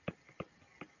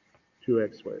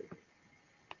 2x squared.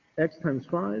 X times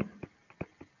 5,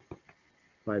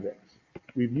 5x.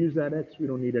 We've used that x, we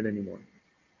don't need it anymore.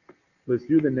 Let's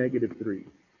do the negative 3.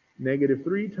 Negative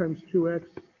 3 times 2x,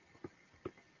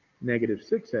 negative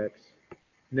 6x.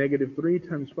 Negative 3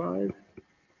 times 5,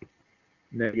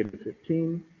 negative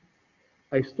 15.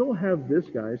 I still have this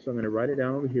guy, so I'm going to write it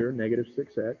down over here, negative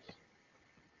 6x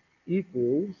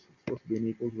equals, it's supposed to be an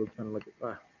equals, looks kind of like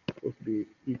supposed to be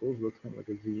equals, looks kind of like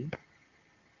a z,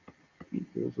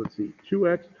 equals, let's see,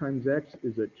 2x times x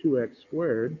is a 2x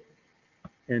squared,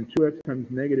 and 2x times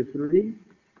negative 3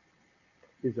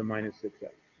 is a minus 6x.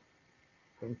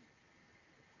 Okay.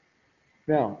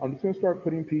 Now, I'm just going to start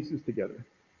putting pieces together.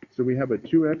 So we have a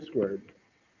 2x squared.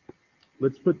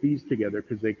 Let's put these together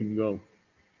because they can go.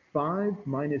 5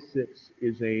 minus 6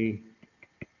 is a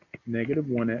negative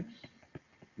 1x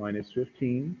minus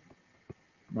 15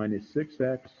 minus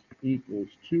 6x equals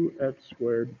 2x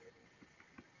squared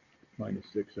minus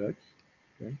 6x.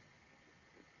 Okay.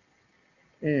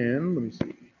 And let me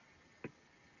see.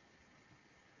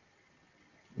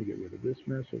 Let me get rid of this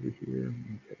mess over here.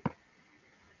 Okay.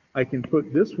 I can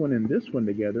put this one and this one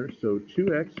together. So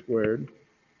 2x squared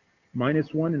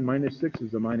minus 1 and minus 6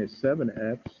 is a minus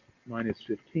 7x minus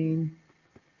 15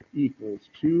 equals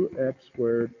 2x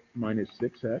squared minus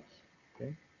 6x.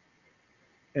 Okay.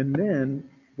 And then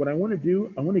what I want to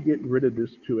do, I want to get rid of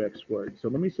this 2x squared. So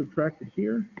let me subtract it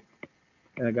here,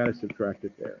 and I got to subtract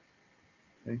it there.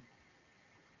 Okay.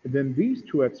 And then these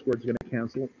 2x squareds are going to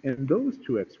cancel, and those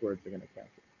 2x squareds are going to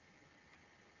cancel.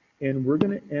 And we're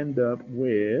going to end up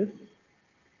with,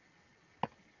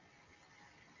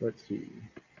 let's see,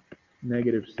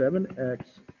 negative 7x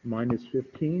minus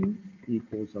 15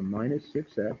 equals a minus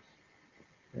 6x.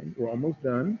 Okay, we're almost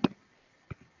done.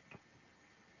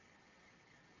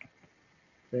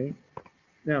 Okay.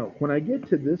 Now, when I get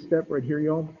to this step right here,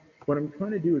 y'all, what I'm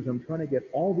trying to do is I'm trying to get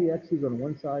all the x's on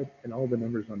one side and all the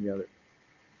numbers on the other.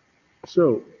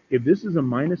 So if this is a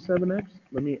minus 7x,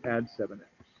 let me add 7x.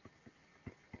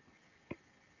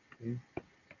 Okay.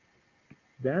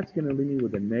 That's going to leave me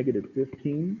with a negative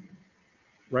 15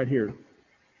 right here.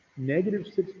 Negative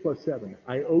 6 plus 7.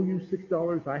 I owe you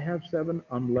 $6. I have 7.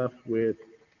 I'm left with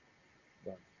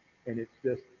 1. And it's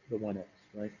just the 1x,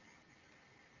 right?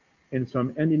 And so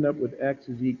I'm ending up with x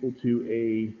is equal to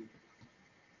a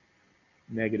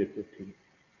negative 15.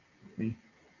 Okay.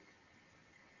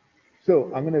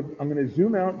 So I'm gonna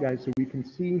zoom out, guys, so we can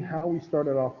see how we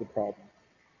started off the problem.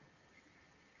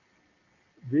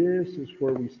 This is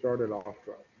where we started off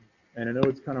from. And I know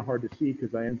it's kind of hard to see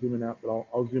because I am zooming out, but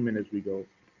I'll zoom in as we go.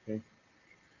 Okay.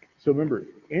 So remember,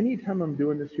 anytime I'm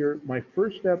doing this here, my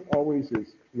first step always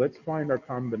is let's find our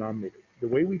common denominator. The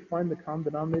way we find the common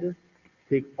denominator,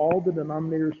 take all the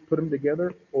denominators, put them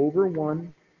together over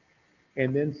 1,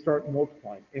 and then start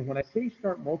multiplying. And when I say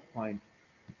start multiplying,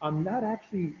 I'm not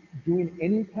actually doing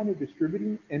any kind of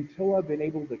distributing until I've been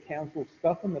able to cancel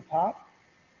stuff on the top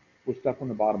with stuff on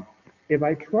the bottom. If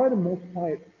I try to multiply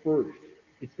it first,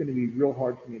 it's going to be real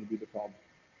hard for me to do the problem.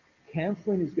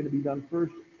 Canceling is going to be done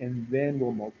first, and then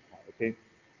we'll multiply, okay?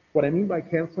 What I mean by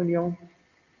canceling, y'all,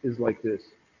 is like this.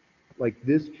 Like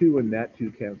this 2 and that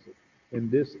 2 cancel. and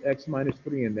this x minus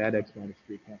 3 and that x minus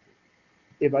 3 cancel.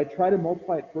 If I try to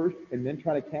multiply it first and then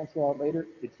try to cancel out later,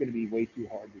 it's going to be way too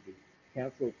hard to do.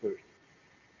 Cancel it first.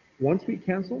 Once we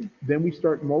cancel, then we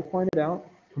start multiplying it out,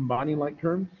 combining like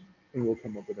terms, and we'll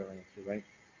come up with our answer, right?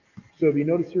 So if you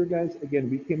notice here, guys, again,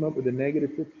 we came up with a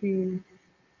negative 15.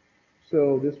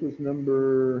 So this was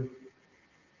number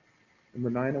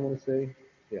 9, I want to say.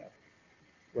 Yeah.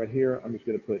 Right here, I'm just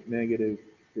going to put negative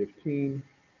 15.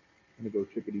 I'm going to go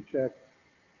chickadee check.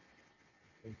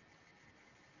 Okay.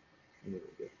 There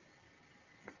we go.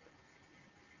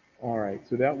 All right,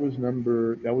 so that was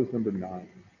number 9.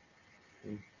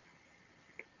 Okay.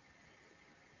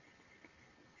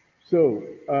 So,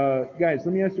 guys,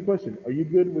 let me ask you a question. Are you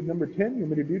good with number 10? You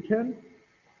want me to do 10?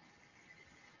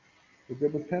 We're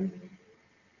good with 10?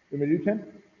 You want me to do 10?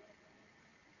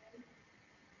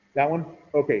 That one?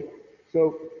 Okay.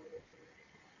 So,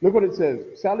 look what it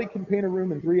says. Sally can paint a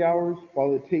room in 3 hours,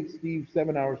 while it takes Steve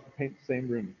 7 hours to paint the same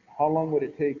room. How long would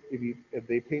it take if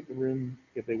they paint the room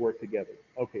if they work together?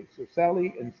 Okay, so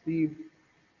Sally and Steve,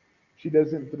 she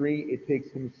does it in 3. It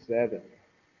takes him 7.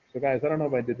 So, guys, I don't know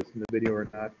if I did this in the video or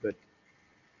not, but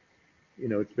you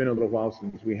know, it's been a little while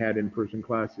since we had in-person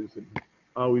classes, and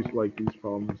I always like these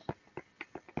problems.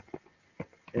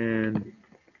 And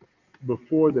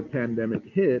before the pandemic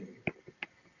hit,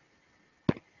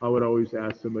 I would always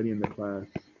ask somebody in the class,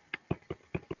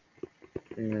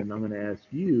 and I'm going to ask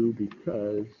you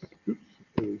because, it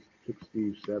took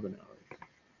Steve 7 hours.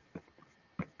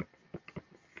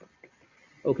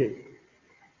 Okay,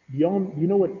 do you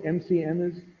know what MCM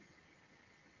is?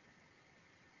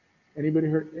 Anybody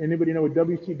know what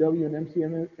WCW and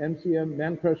MCM is? MCM,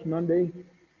 Man Crush Monday,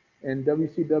 and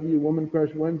WCW, Woman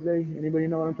Crush Wednesday. Anybody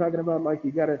know what I'm talking about? Like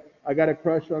I got a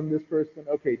crush on this person.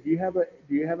 Okay, do you have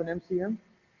an MCM?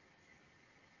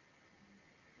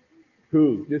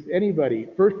 Who? Just anybody.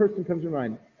 First person comes to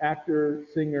mind. Actor,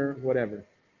 singer, whatever.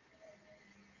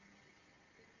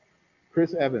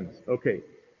 Chris Evans. Okay.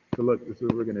 So look, this is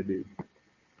what we're gonna do.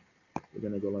 We're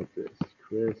gonna go like this.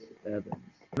 Chris Evans.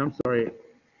 And I'm sorry,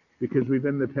 because we've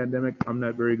been in the pandemic, I'm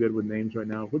not very good with names right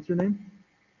now. What's your name?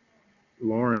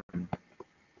 Lauren.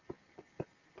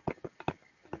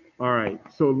 All right,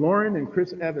 so Lauren and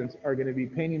Chris Evans are going to be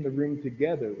painting the room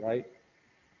together, right?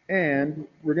 And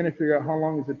we're going to figure out how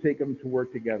long does it take them to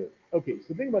work together. Okay,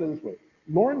 so think about it this way.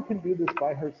 Lauren can do this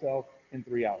by herself in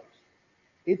 3 hours.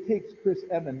 It takes Chris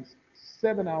Evans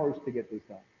 7 hours to get this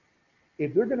done.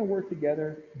 If they're going to work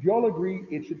together, do you all agree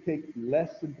it should take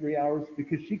less than 3 hours?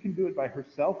 Because she can do it by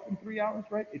herself in 3 hours,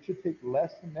 right? It should take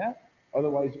less than that.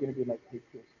 Otherwise, you're going to be like, hey,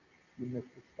 Chris, you missed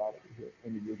the spot over here.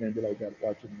 And you're going to be like that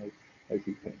watching as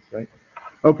he paints, right?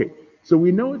 Okay, so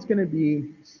we know it's going to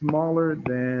be smaller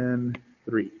than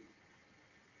 3.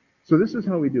 So this is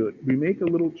how we do it. We make a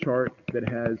little chart that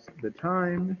has the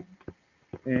time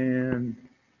and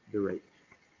the rate,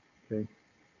 okay?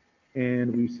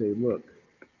 And we say, look,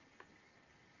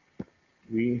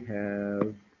 we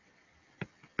have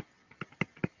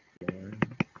Lauren,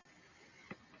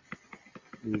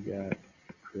 we got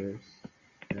Chris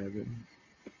Evans,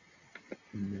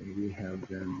 and then we have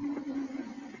them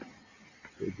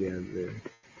together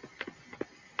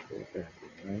forever,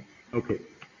 right? Okay,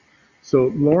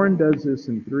 so Lauren does this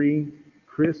in 3,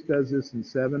 Chris does this in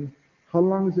 7. How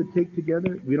long does it take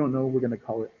together? We don't know. We're going to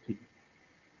call it T.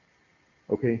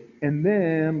 Okay, and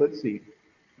then let's see.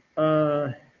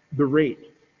 The rate.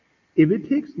 If it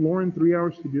takes Lauren 3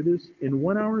 hours to do this, in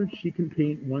 1 hour she can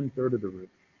paint 1/3 of the room.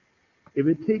 If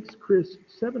it takes Chris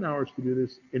 7 hours to do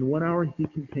this, in 1 hour he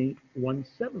can paint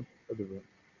 1/7 of the room.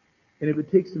 And if it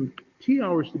takes them T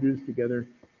hours to do this together,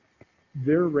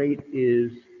 their rate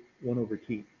is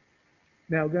 1/T.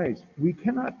 Now, guys, we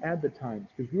cannot add the times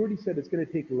because we already said it's going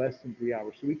to take less than 3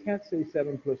 hours. So we can't say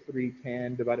 7 plus 3,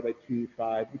 10, divided by 2,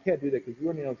 5. We can't do that because we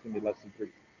already know it's going to be less than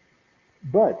 3.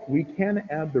 But we can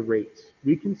add the rates.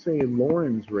 We can say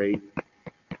Lauren's rate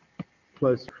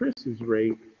plus Chris's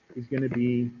rate is going to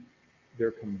be their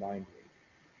combined rate.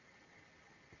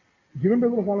 Do you remember a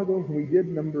little while ago when we did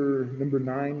number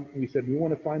 9, we said we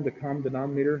want to find the common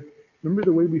denominator? Remember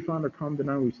the way we found our common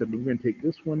denominator? We said we're going to take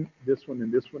this one,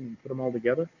 and this one, and put them all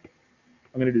together?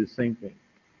 I'm going to do the same thing.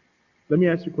 Let me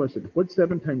ask you a question. What's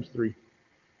 7 times 3?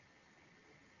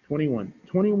 21.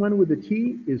 21 with a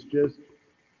T is just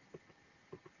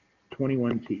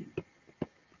 21T.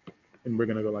 And we're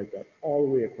going to go like that all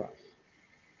the way across.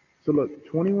 So look,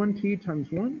 21T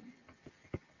times 1,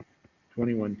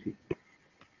 21T.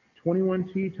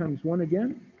 21T times 1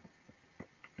 again,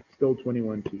 still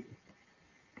 21T.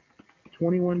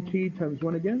 21T times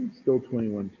 1 again, still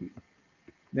 21T.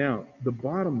 Now, the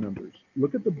bottom numbers,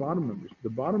 look at the bottom numbers. The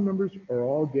bottom numbers are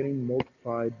all getting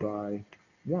multiplied by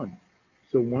 1.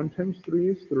 So 1 times 3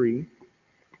 is 3,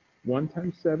 1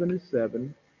 times 7 is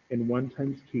 7, and 1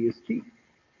 times t is t.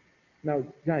 Now,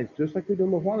 guys, just like we did a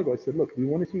little while ago, I said, look, we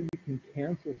want to see if we can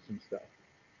cancel some stuff.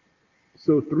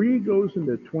 So 3 goes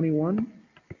into 21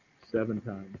 7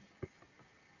 times.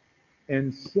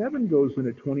 And 7 goes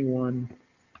into 21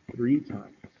 3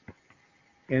 times.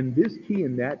 And this t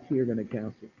and that t are going to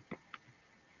cancel.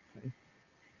 Okay?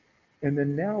 And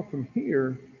then now from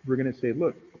here, we're going to say,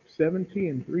 look, 7t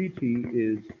and 3t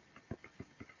is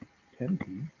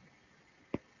 10t.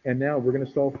 And now we're going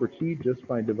to solve for t just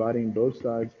by dividing both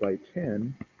sides by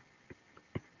 10.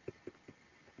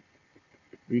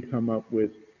 We come up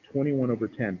with 21 over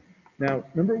 10. Now,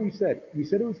 remember what we said? We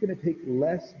said it was going to take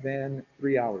less than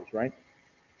 3 hours, right?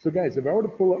 So guys, if I were to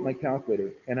pull up my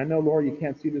calculator, and I know, Laura, you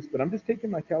can't see this, but I'm just taking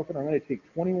my calculator. I'm going to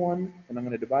take 21, and I'm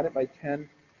going to divide it by 10,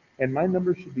 and my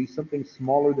number should be something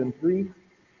smaller than 3,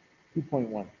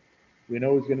 2.1. We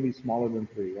know it's going to be smaller than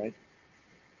 3, right?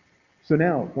 So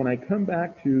now, when I come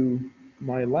back to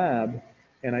my lab,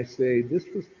 and I say, this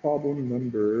was problem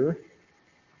number,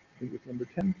 I think it's number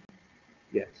 10?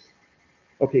 Yes.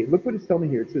 Okay, look what it's telling me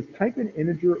here. It says type an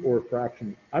integer or a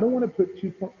fraction. I don't want to put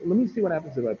 2. Let me see what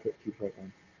happens if I put 2.1.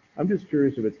 I'm just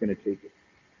curious if it's going to take it.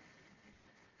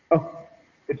 Oh,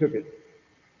 it took it.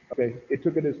 Okay, it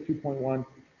took it as 2.1.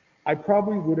 I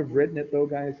probably would have written it though,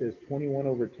 guys, as 21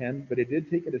 over 10, but it did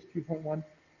take it as 2.1.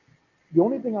 The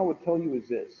only thing I would tell you is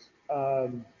this,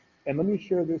 and let me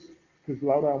share this because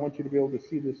Laura, I want you to be able to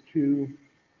see this too.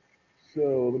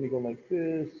 So let me go like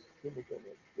this, let me go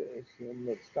like this, and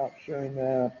let's stop sharing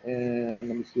that, and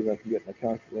let me see if I can get my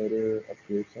calculator up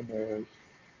here somewhere.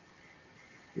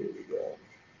 Here we go.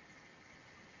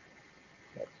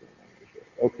 That's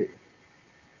okay.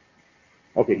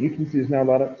 Okay, you can see it's now a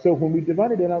lot of, so when we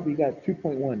divided it out, we got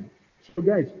 2.1. So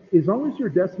guys, as long as your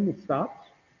decimal stops,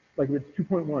 like if it's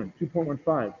 2.1,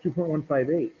 2.15,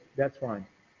 2.158, that's fine.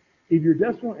 If your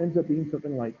decimal ends up being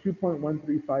something like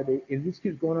 2.1358, and this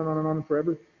keeps going on and on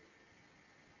forever,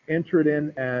 enter it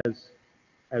in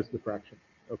as the fraction,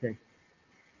 okay?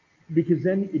 Because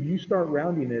then if you start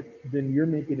rounding it, then you're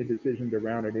making a decision to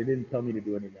round it. It didn't tell me to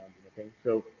do any rounding, okay?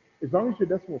 So as long as your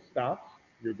decimal stops,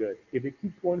 you're good. If it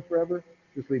keeps going forever,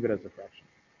 just leave it as a fraction.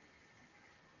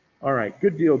 All right,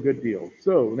 good deal, good deal.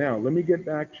 So now let me get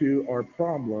back to our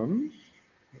problems.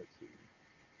 Let's see.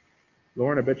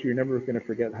 Lauren, I bet you're never going to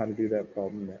forget how to do that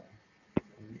problem now.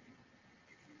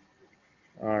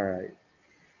 All right.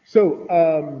 So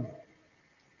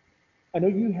I know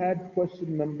you had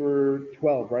question number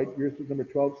 12, right? Yours was number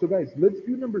 12. So guys, let's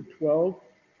do number 12,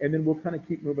 and then we'll kind of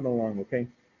keep moving along, okay?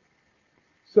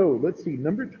 So let's see,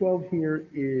 number 12 here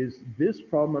is this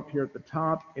problem up here at the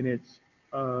top, and it's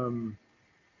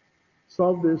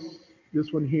solve this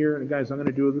one here. And guys, I'm going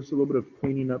to do this a little bit of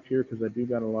cleaning up here because I do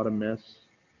got a lot of mess.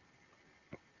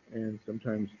 And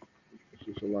sometimes it's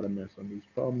just a lot of mess on these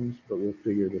problems, but we'll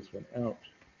figure this one out.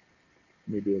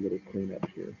 Let me do a little cleanup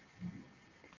here.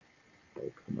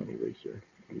 Oh, come on, eraser,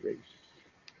 erase.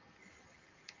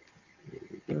 Here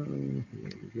we go, here we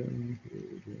go, here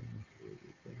we go, here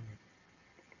we go.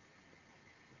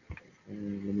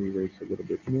 And let me erase a little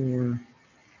bit more.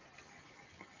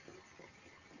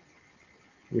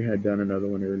 We had done another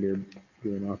one earlier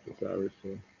during office hours, so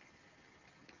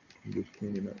I'm just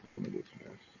cleaning up some of this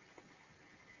mess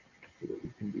so that we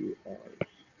can do ours.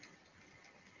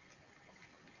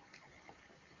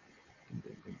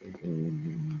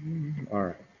 All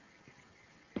right.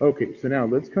 Okay, so now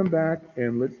let's come back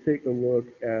and let's take a look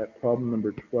at problem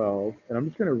number 12. And I'm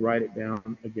just going to write it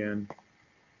down again.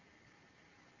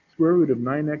 Square root of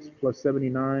 9x plus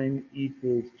 79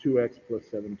 equals 2x plus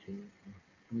 17.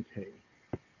 Okay.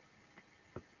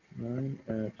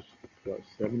 9x plus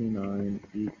 79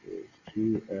 equals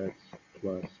 2x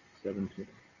plus 17.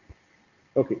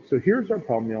 Okay, so here's our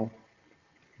problem, y'all.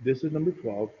 This is number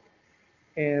 12.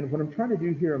 And what I'm trying to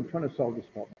do here, I'm trying to solve this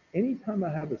problem. Anytime I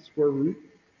have a square root,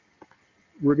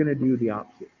 we're going to do the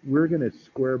opposite. We're going to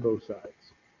square both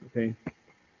sides, okay?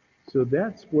 So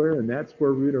that square and that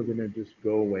square root are going to just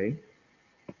go away.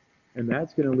 And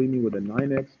that's going to leave me with a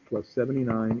 9x plus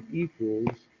 79 equals,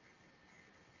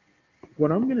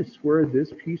 when I'm going to square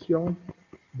this piece, y'all,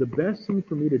 the best thing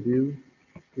for me to do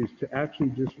is to actually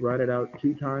just write it out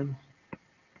 2 times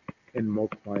and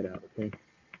multiply it out, okay?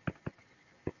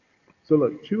 So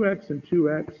look, 2x and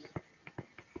 2x,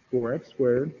 4x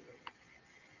squared.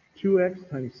 2x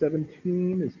times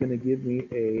 17 is going to give me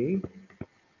a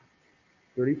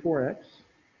 34x.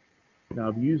 Now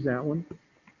I've used that one.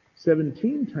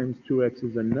 17 times 2x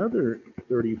is another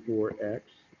 34x.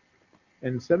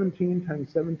 And 17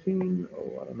 times 17,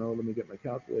 oh, I don't know, let me get my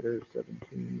calculator.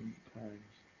 17 times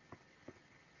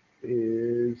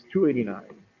is 289.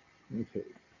 Okay,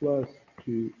 plus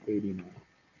 289.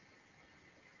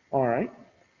 All right,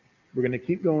 we're going to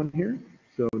keep going here.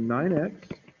 So 9x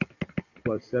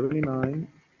plus 79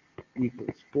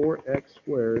 equals 4x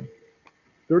squared.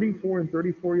 34 and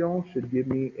 34, y'all, should give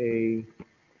me a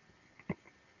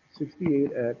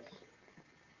 68x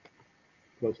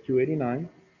plus 289.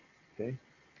 Okay.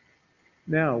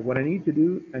 Now, what I need to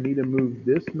do, I need to move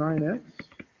this 9x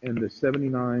and the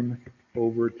 79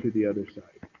 over to the other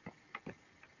side.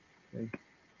 Okay.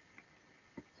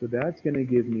 So that's going to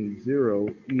give me 0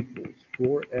 equals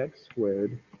 4x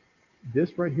squared.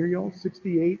 This right here, y'all,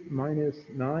 68 minus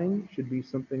 9 should be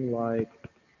something like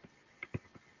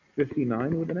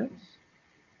 59 with an x.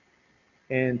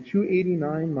 And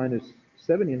 289 minus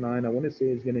 79, I want to say,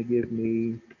 is going to give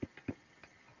me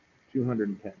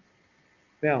 210.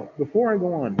 Now, before I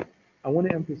go on, I want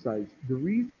to emphasize the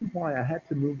reason why I had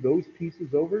to move those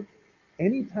pieces over.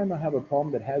 Anytime I have a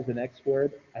problem that has an x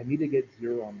squared, I need to get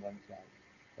 0 on one side.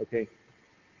 Okay?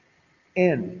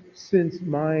 And since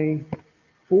my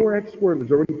 4x squared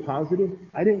was already positive,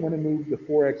 I didn't want to move the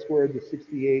 4x squared, the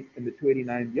 68, and the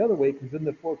 289 the other way, because then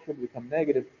the 4x squared would become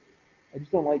negative. I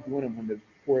just don't like doing it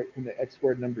when the x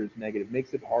squared number is negative. It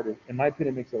makes it harder. In my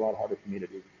opinion, it makes it a lot harder for me to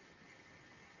do.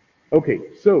 Okay,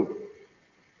 so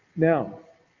now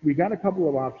we got a couple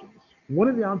of options. One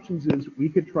of the options is we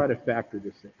could try to factor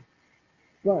this in.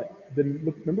 But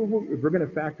remember, if we're going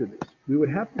to factor this, we would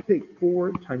have to take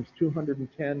 4 times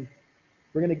 210.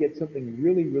 We're going to get something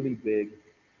really, really big.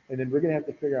 And then we're going to have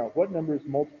to figure out what numbers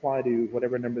multiply to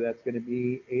whatever number that's going to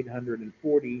be,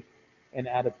 840, and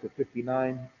add up to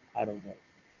 59. I don't know.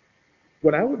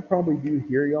 What I would probably do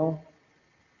here, y'all,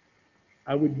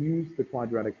 I would use the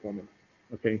quadratic formula,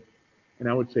 okay? And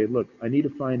I would say, look, I need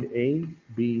to find A,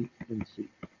 B, and C.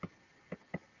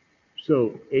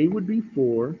 So A would be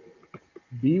 4,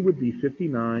 B would be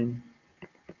 59,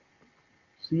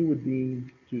 C would be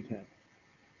 210.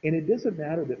 And it doesn't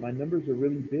matter that my numbers are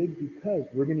really big because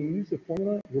we're going to use the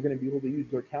formula. We're going to be able to use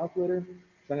our calculator.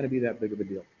 It's not going to be that big of a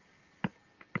deal.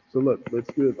 So look,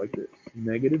 let's do it like this.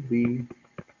 Negative B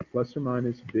plus or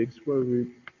minus big square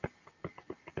root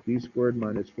B squared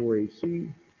minus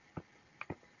 4AC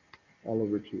all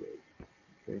over 2A.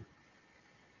 Okay.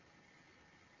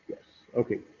 Yes.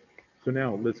 Okay. So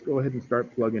now let's go ahead and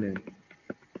start plugging in.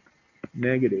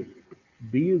 Negative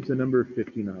B is the number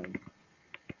 59.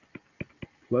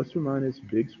 Plus or minus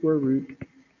big square root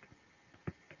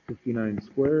 59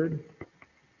 squared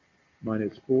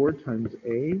minus 4 times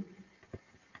A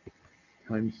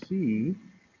times C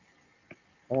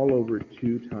all over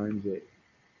 2 times A.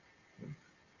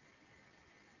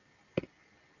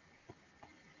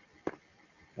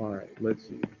 All right, let's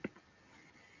see.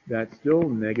 That's still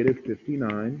negative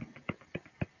 59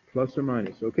 plus or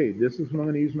minus. Okay, this is when I'm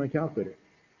going to use my calculator.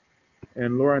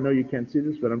 And Laura, I know you can't see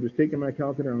this, but I'm just taking my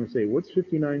calculator. I'm going to say, what's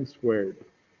 59 squared?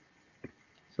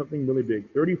 Something really big.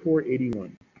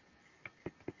 3481.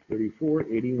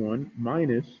 3481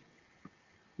 minus,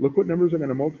 look what numbers are going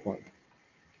to multiply.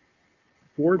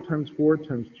 4 times 4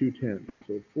 times 210.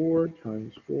 So 4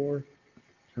 times 4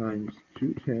 times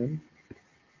 210.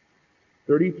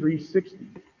 3360.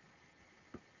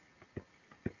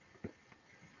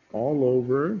 All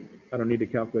over, I don't need a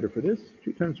calculator for this.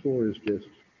 2 times 4 is just.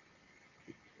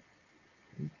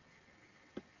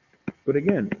 But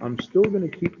again, I'm still going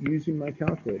to keep using my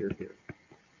calculator here.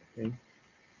 Okay.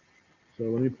 So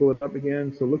let me pull it up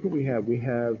again. So look what we have. We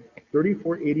have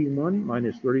 3481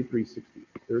 minus 3360.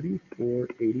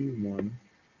 3481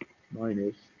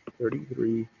 minus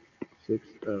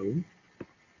 3360.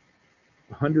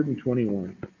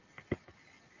 121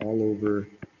 all over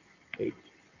 8.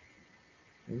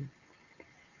 Okay.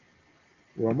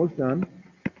 We're almost done.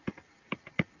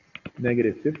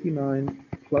 Negative 59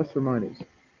 plus or minus.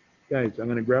 Guys, I'm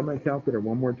going to grab my calculator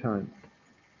one more time.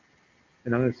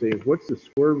 And I'm going to say, what's the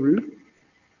square root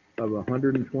of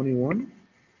 121?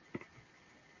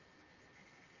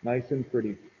 Nice and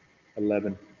pretty.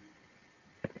 11.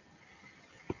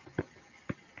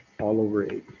 All over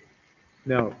 8.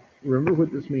 Now, remember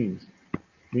what this means. It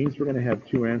means we're going to have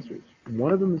two answers.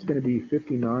 One of them is going to be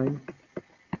 59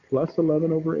 plus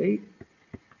 11 over 8.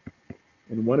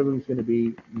 And one of them is going to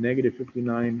be negative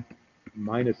 59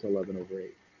 minus 11 over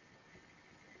 8.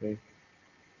 Okay?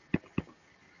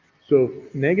 So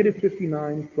negative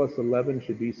 59 plus 11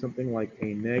 should be something like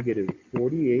a negative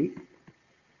 48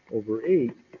 over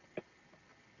 8.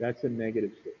 That's a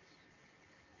negative 6.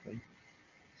 Okay?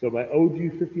 So if I owed you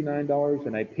 $59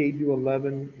 and I paid you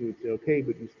 11, you would say, okay,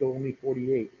 but you still owe me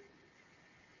 48.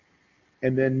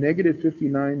 And then negative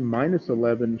 59 minus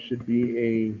 11 should be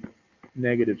a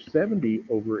negative 70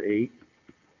 over 8.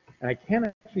 And I can't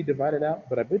actually divide it out,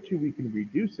 but I bet you we can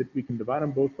reduce it. We can divide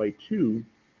them both by 2.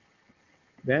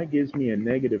 That gives me a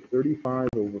negative 35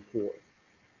 over 4.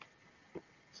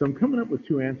 So I'm coming up with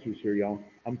two answers here, y'all.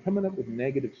 I'm coming up with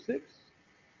negative 6,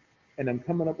 and I'm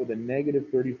coming up with a negative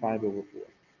 35 over 4.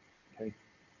 Okay.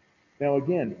 Now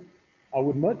again, I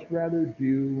would much rather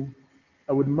do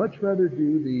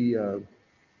the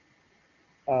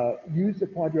use the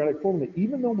quadratic formula,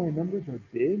 even though my numbers are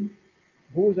big.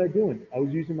 What was I doing? I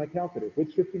was using my calculator.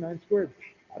 What's 59 squared?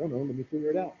 I don't know. Let me figure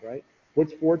it out, right?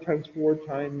 What's 4 times 4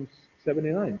 times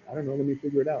 79? I don't know. Let me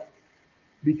figure it out.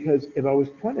 Because if I was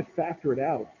trying to factor it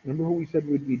out, remember what we said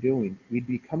we'd be doing? We'd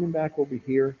be coming back over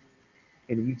here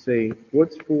and we'd say,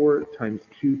 what's 4 times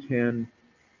 210?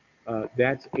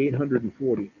 That's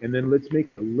 840. And then let's make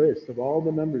a list of all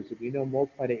the numbers that we know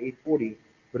multiply to 840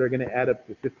 but are going to add up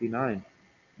to 59.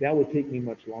 That would take me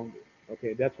much longer.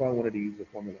 Okay, that's why I wanted to use the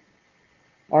formula.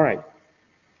 All right.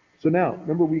 So now,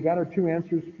 remember, we got our two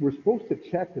answers. We're supposed to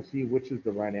check to see which is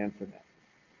the right answer now.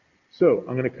 So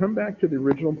I'm going to come back to the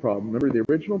original problem. Remember, the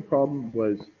original problem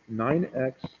was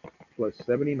 9x plus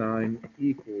 79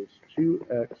 equals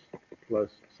 2x plus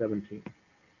 17.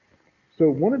 So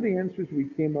one of the answers we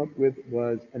came up with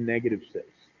was a negative 6.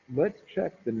 Let's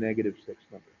check the negative 6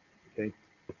 number, okay?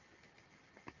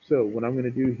 So what I'm going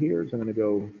to do here is I'm going to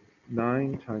go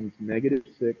 9 times negative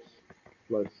 6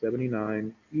 plus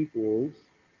 79 equals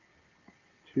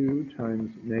 2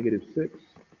 times negative 6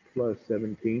 plus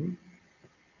 17.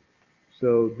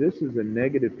 So this is a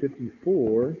negative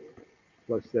 54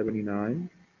 plus 79.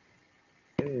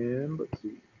 And let's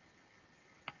see.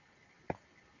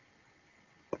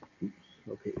 Oops.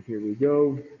 Okay, here we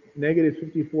go. Negative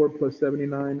 54 plus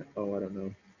 79. Oh, I don't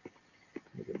know.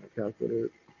 Look at my calculator.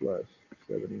 Plus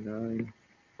 79.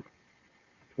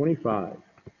 25.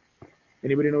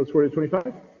 Anybody know the square root of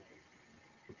 25?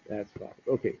 That's 5.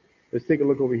 Okay, let's take a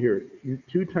look over here.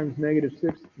 2 times negative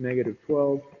 6, negative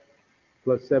 12,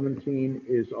 plus 17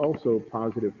 is also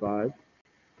positive 5.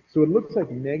 So it looks like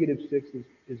negative 6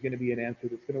 is going to be an answer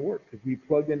that's going to work, because we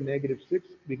plugged in negative 6,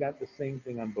 we got the same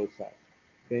thing on both sides.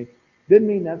 Okay, didn't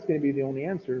mean that's going to be the only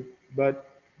answer,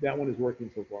 but that one is working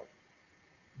so far.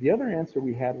 The other answer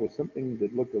we had was something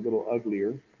that looked a little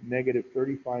uglier, negative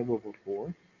 35 over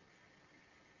 4.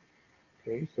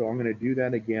 Okay, so I'm going to do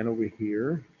that again over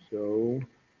here. So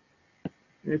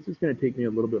it's just going to take me a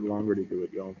little bit longer to do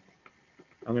it, y'all.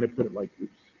 I'm going to put it like this.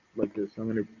 I'm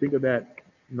going to think of that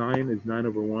 9 is 9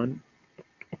 over 1,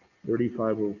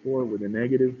 35 over 4 with a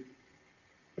negative,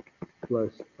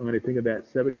 plus I'm going to think of that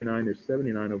 79 is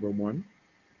 79 over 1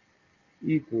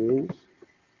 equals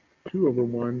 2 over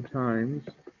 1 times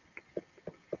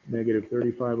negative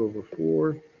 35 over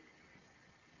 4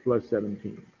 plus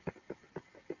 17.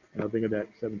 And I'll think of that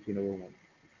 17 over 1.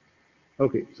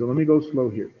 Okay, so let me go slow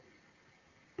here.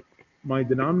 My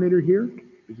denominator here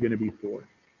is going to be 4.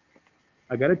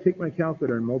 I got to take my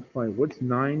calculator and multiply. What's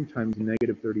 9 times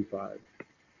negative 35?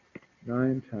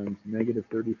 9 times negative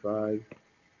 35,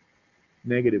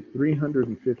 negative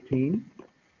 315,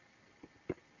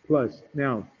 plus,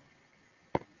 now,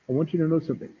 I want you to know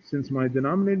something. Since my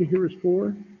denominator here is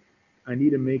 4, I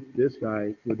need to make this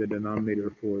guy with a denominator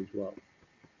of 4 as well.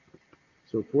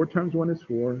 So 4 times 1 is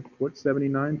 4. What's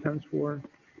 79 times 4?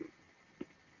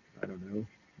 I don't know.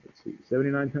 Let's see.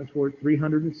 79 times 4,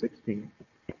 316.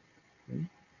 Okay.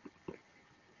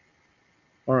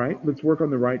 All right, let's work on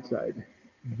the right side.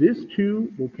 This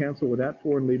 2 will cancel with that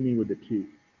 4 and leave me with a 2.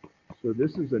 So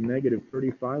this is a negative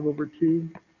 35 over 2,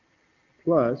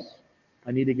 plus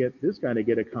I need to get this guy to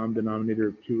get a common denominator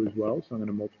of 2 as well, so I'm going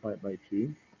to multiply it by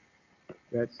 2.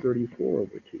 That's 34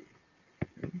 over 2.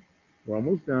 Okay. We're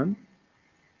almost done.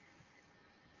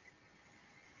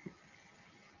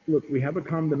 Look, we have a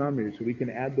common denominator, so we can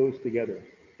add those together.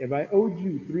 If I owed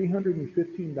you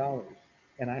 $315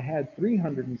 and I had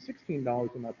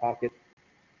 $316 in my pocket,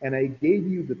 and I gave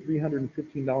you the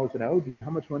 $315 that I owed you,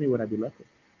 how much money would I be left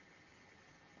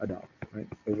with? $1, right?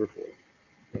 Over 4.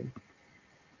 Okay.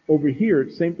 Over here,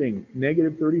 same thing.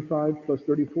 Negative 35 plus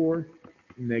 34,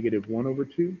 negative 1 over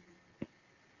 2.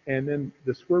 And then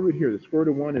the square root here, the square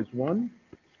root of 1 is 1.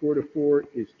 Square root of 4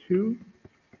 is 2.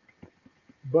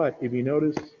 But if you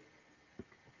notice,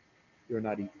 they're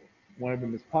not equal. One of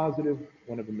them is positive,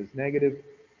 one of them is negative.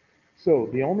 So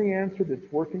the only answer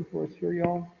that's working for us here,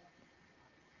 y'all,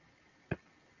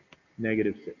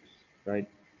 negative 6, right?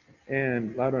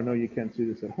 And I don't know, you can't see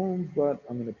this at home, but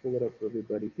I'm going to pull it up for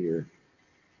everybody here.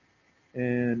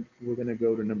 And we're going to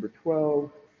go to number 12.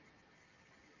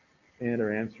 And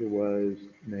our answer was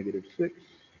negative 6.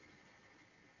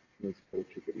 Let's go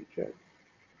chickadee check.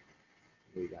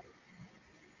 We got it.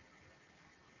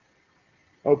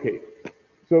 Okay,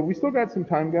 so we still got some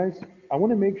time, guys. I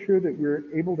want to make sure that we're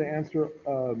able to answer,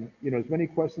 as many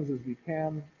questions as we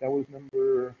can. That was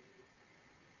number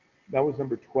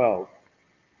 12.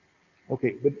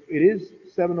 Okay, but it is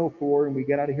 7:04, and we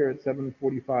get out of here at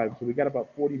 7:45, so we got about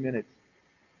 40 minutes.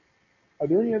 Are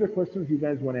there any other questions you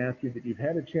guys want to ask me that you've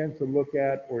had a chance to look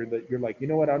at, or that you're like, you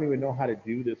know what, I don't even know how to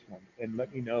do this one, and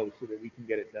let me know so that we can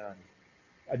get it done?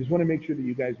 I just want to make sure that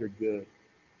you guys are good.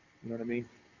 You know what I mean?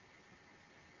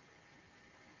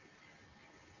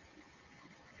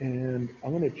 And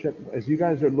I'm going to check, as you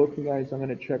guys are looking, guys, I'm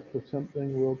going to check for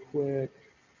something real quick.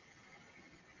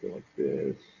 Go like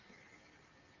this.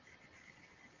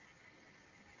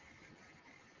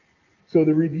 So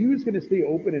the review is going to stay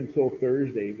open until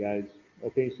Thursday, guys.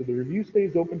 Okay, so the review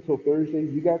stays open until Thursday.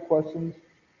 You got questions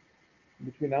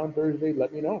between now and Thursday,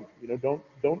 let me know.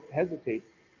 Don't hesitate.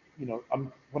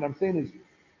 What I'm saying is,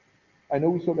 I know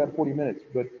we still got 40 minutes,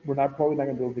 but we're probably not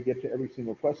going to be able to get to every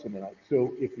single question tonight.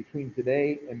 So if between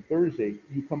today and Thursday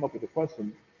you come up with a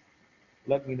question,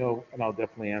 let me know and I'll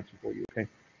definitely answer for you. Okay.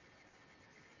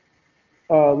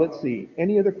 Let's see.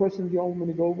 Any other questions y'all want me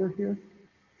to go over here?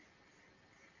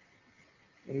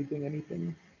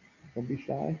 Anything? Don't be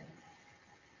shy.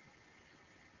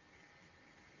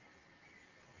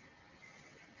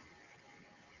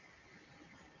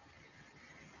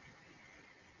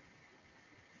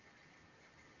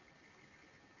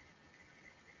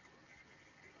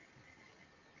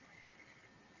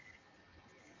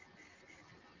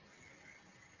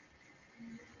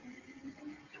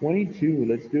 22.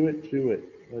 Let's do it to it.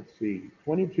 Let's see.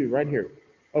 22 right here.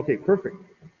 Okay, perfect.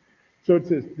 So it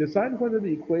says decide whether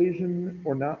the equation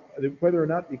or not, whether or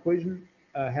not the equation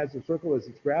has a circle as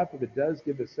its graph. If it does,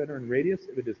 give the center and radius.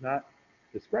 If it does not,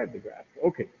 describe the graph.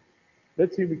 Okay,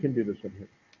 let's see if we can do this one here.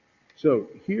 So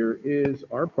here is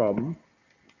our problem.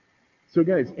 So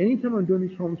guys, anytime I'm doing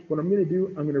these problems, what I'm going to do,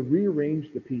 I'm going to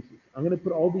rearrange the pieces. I'm going to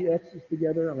put all the x's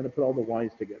together. I'm going to put all the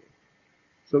y's together.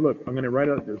 So look, I'm going to write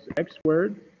out this x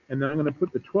squared, and then I'm going to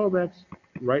put the 12x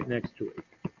right next to it.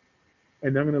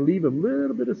 And I'm going to leave a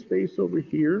little bit of space over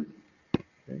here.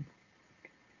 Okay.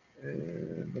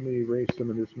 And let me erase some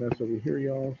of this mess over here,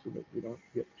 y'all, so that we don't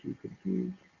get too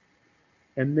confused.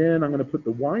 And then I'm going to put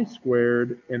the y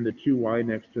squared and the 2y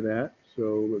next to that.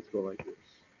 So let's go like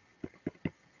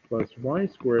this. Plus y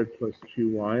squared plus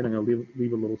 2y, and I'm going to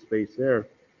leave a little space there.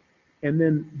 And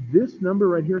then this number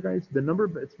right here, guys, the number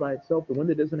that's by itself, the one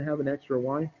that doesn't have an x or a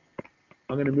y,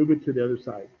 I'm going to move it to the other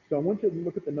side. So I want you to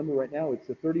look at the number right now. It's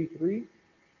a 33.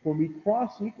 When we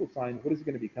cross equal signs, what is it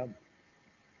going to become?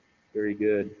 Very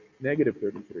good. Negative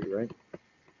 33, right?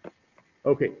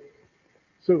 Okay.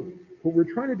 So what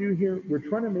we're trying to do here, we're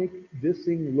trying to make this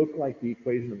thing look like the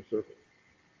equation of a circle.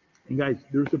 And guys,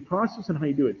 there's a process on how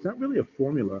you do it. It's not really a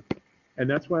formula. And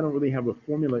that's why I don't really have a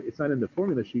formula. It's not in the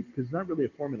formula sheet because it's not really a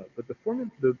formula. But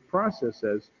the process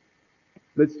says,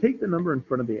 let's take the number in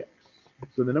front of the x.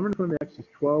 So the number in front of the x is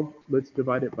 12. Let's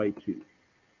divide it by 2.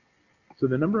 So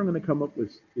the number I'm going to come up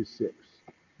with is 6.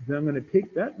 Then I'm going to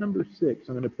take that number 6.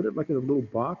 I'm going to put it like in a little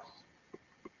box,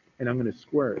 and I'm going to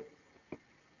square it.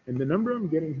 And the number I'm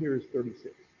getting here is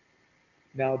 36.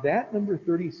 Now that number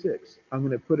 36, I'm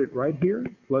going to put it right here,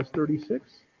 plus 36.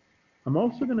 I'm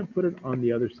also going to put it on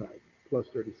the other side, plus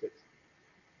 36.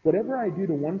 Whatever I do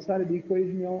to one side of the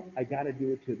equation, y'all, I got to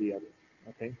do it to the other,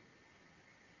 okay?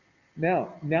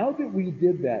 Now that we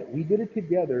did that, we did it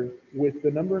together with the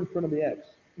number in front of the x.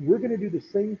 We're going to do the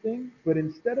same thing, but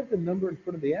instead of the number in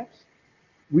front of the x,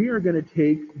 we are going to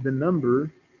take the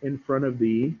number in front of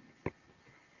the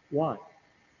y.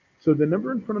 So the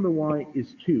number in front of the y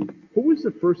is 2. What was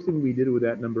the first thing we did with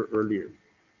that number earlier?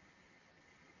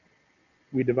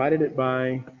 We divided it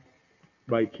by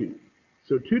 2.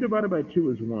 So 2 divided by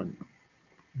 2 is 1.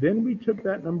 Then we took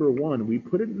that number 1, we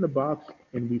put it in the box,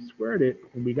 and we squared it,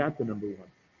 and we got the number 1.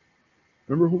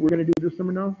 Remember what we're going to do with this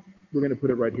number now? We're going to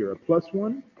put it right here, a plus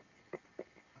 1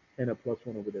 and a plus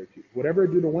 1 over there too. Whatever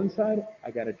I do to one side,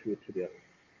 I got to do it to the other.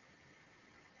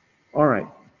 All right,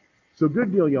 so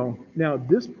good deal, y'all. Now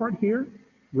this part here,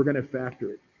 we're going to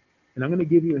factor it. And I'm going to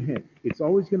give you a hint. It's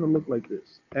always going to look like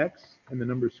this, x and the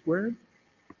number squared.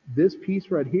 This piece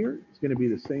right here is going to be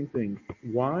the same thing,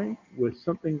 y with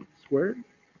something squared.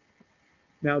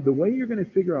 Now the way you're going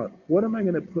to figure out what am I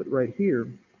going to put right here,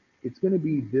 it's going to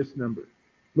be this number.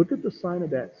 Look at the sign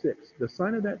of that 6. The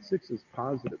sign of that 6 is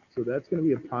positive, so that's going to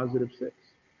be a positive 6.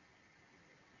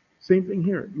 Same thing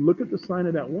here. Look at the sign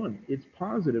of that 1. It's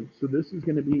positive, so this is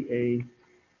going to be a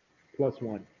plus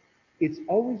 1. it's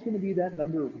always going to be that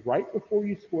number right before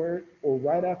you square it or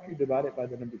right after you divide it by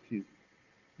the number 2.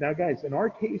 Now, guys, in our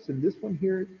case, in this one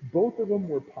here, both of them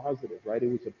were positive, right?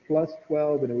 It was a plus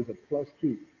 12 and it was a plus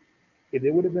 2. If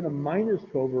it would have been a minus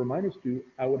 12 or a minus 2,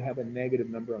 I would have a negative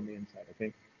number on the inside,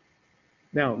 okay?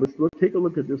 Now, let's take a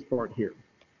look at this part here.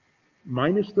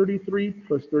 Minus 33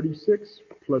 plus 36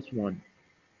 plus 1.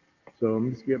 So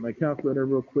I'm just get my calculator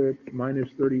real quick. Minus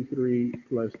 33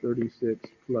 plus 36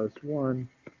 plus 1,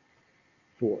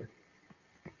 4.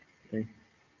 Okay.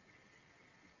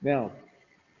 Now,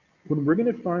 when we're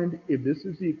going to find if this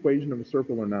is the equation of a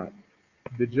circle or not,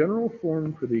 the general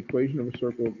form for the equation of a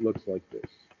circle looks like this.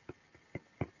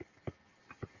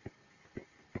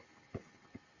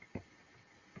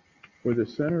 Where the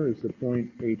center is the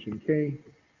point H and K,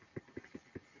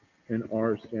 and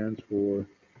R stands for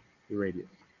the radius.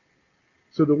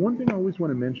 So the one thing I always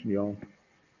want to mention, y'all,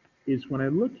 is when I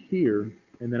look here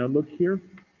and then I look here,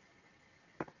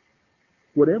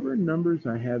 whatever numbers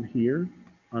I have here,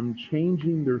 I'm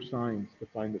changing their signs to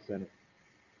find the center.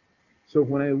 So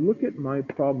when I look at my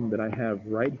problem that I have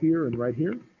right here and right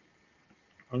here,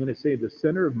 I'm going to say the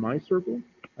center of my circle,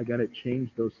 I got to change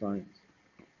those signs.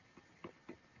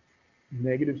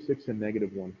 -6 and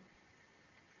 -1.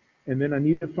 And then I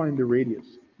need to find the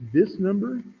radius. This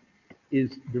number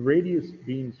is the radius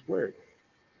being squared.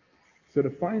 So to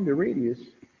find the radius,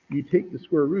 you take the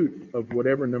square root of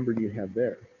whatever number you have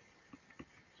there.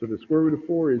 So the square root of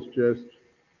 4 is just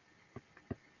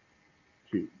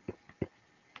 2.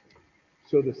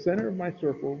 So the center of my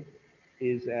circle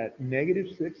is at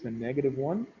 -6 and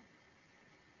 -1,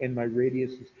 and my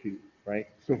radius is 2, right?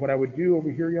 So what I would do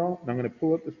over here, y'all, and I'm going to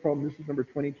pull up this problem. This is number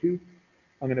 22.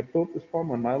 I'm going to pull up this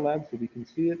problem on my lab so we can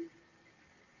see it.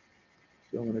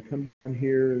 So I'm going to come down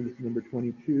here. This is number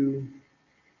 22.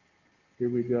 Here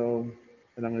we go.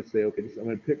 And I'm going to say, okay, I'm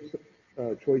going to pick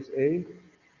choice A,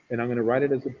 and I'm going to write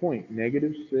it as a point,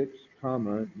 -6,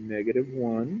 comma,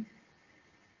 -1.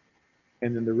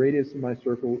 And then the radius of my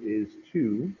circle is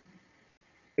 2.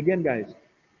 Again, guys,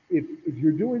 if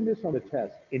you're doing this on a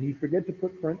test and you forget to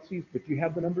put parentheses, but you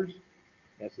have the numbers,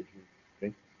 message me,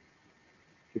 okay?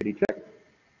 Kitty check.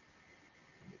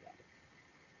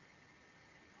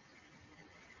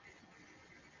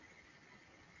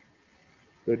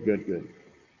 Good, good, good.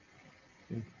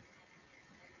 Okay.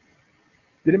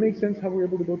 Did it make sense how we were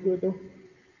able to go through it, though?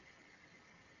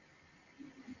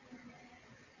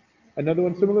 Another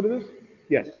one similar to this?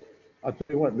 Yes. I'll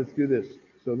tell you what, let's do this.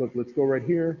 So look, let's go right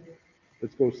here.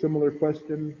 Let's go similar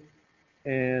question.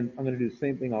 And I'm going to do the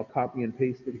same thing. I'll copy and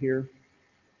paste it here.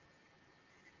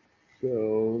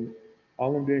 So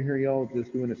all I'm doing here, y'all, is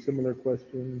just doing a similar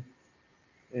question.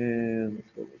 And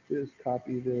let's go like this,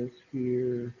 copy this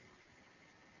here,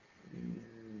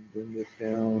 and bring this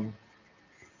down,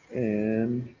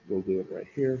 and we'll do it right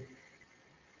here.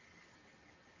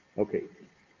 Okay.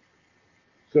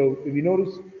 So if you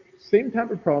notice, same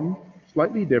type of problem,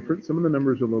 slightly different. Some of the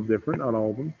numbers are a little different, not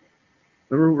all of them.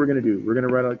 Remember what we're going to do. We're going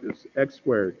to write like this, x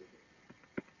squared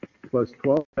plus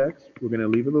 12x. We're going to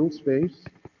leave a little space.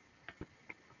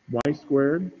 Y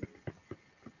squared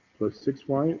plus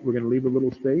 6y. We're going to leave a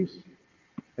little space.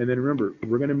 And then remember,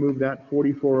 we're going to move that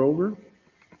 44 over.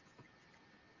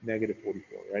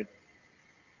 -44, right?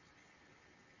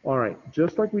 All right,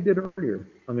 just like we did earlier,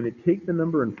 I'm going to take the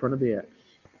number in front of the x,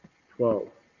 12.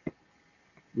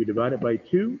 We divide it by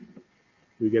 2,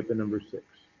 we get the number 6.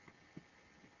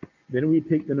 Then we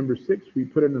take the number 6, we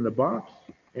put it in a box,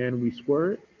 and we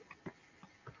square it,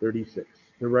 36.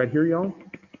 And right here, y'all,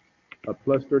 a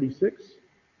plus 36,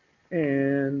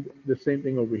 and the same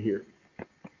thing over here,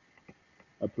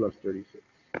 a plus 36.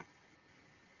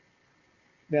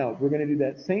 Now, we're going to do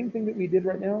that same thing that we did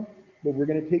right now, but we're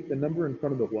going to take the number in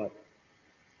front of the what?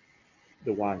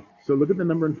 The y. So look at the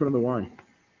number in front of the y.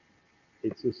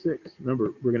 It's a 6.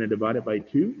 Remember, we're going to divide it by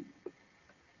 2.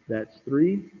 That's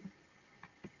 3.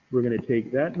 We're going to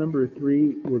take that number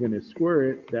 3. We're going to square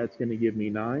it. That's going to give me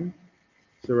 9.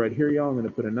 So right here, y'all, I'm going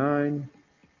to put a 9.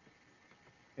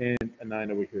 And a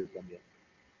 9 over here is going to be it.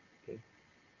 Okay.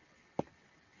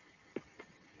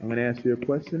 I'm going to ask you a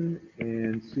question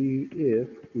and see if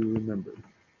we remember.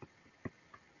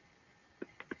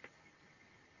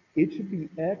 It should be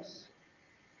x.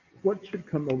 What should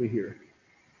come over here?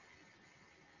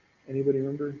 Anybody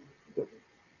remember?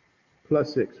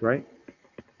 Plus 6, right?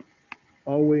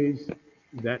 Always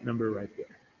that number right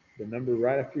there. The number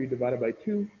right after you divide it by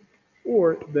 2,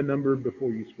 or the number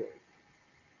before you square it.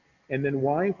 And then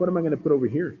y, what am I going to put over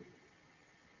here?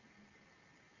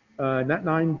 Not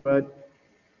 9, but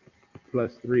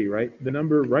plus 3, right? The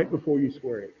number right before you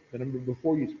square it. The number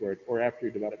before you square it, or after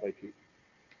you divide it by 2.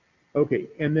 Okay,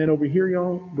 and then over here,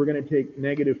 y'all, we're going to take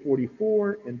negative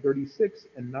 44 and 36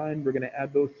 and 9. We're going to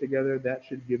add those together. That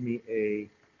should give me a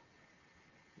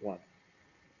 1.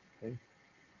 Okay.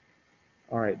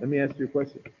 All right, let me ask you a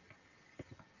question.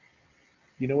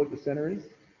 You know what the center is?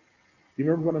 Do you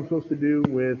remember what I'm supposed to do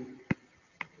with,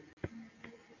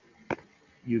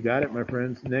 you got it, my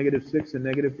friends, negative 6 and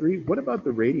negative 3? What about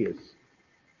the radius?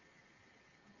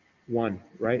 1,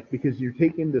 right? Because you're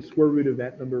taking the square root of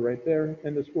that number right there,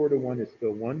 and the square root of 1 is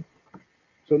still 1.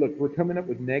 So look, we're coming up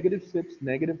with negative 6,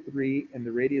 negative 3, and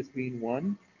the radius being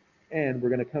 1. And we're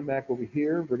going to come back over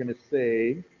here. We're going to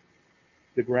say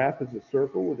the graph is a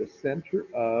circle with a center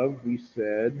of, we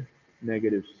said,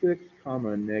 negative 6,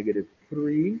 comma, negative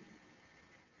 3,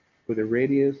 with a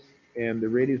radius. And the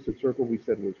radius of the circle we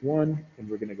said was 1. And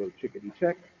we're going to go chickadee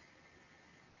check.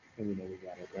 And we know we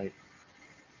got it, right?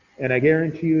 And I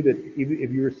guarantee you that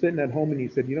if you were sitting at home and you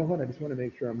said, you know what, I just want to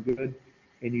make sure I'm good,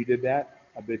 and you did that,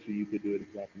 I bet you could do it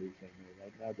exactly the same way,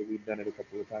 right? Now that we've done it a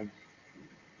couple of times.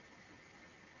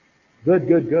 Good,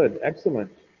 good, good.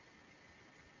 Excellent.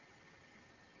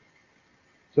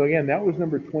 So again, that was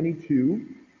number 22,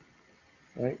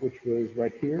 right, which was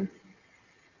right here.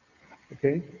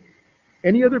 Okay.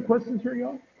 Any other questions here,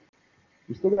 y'all?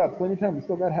 We still got plenty of time. We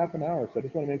still got half an hour, so I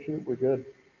just want to make sure that we're good.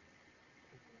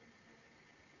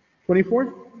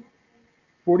 24?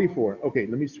 44. Okay,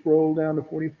 let me scroll down to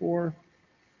 44.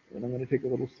 And I'm going to take a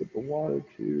little sip of water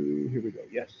too. Here we go.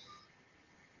 Yes.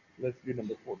 Let's do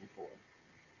number 44.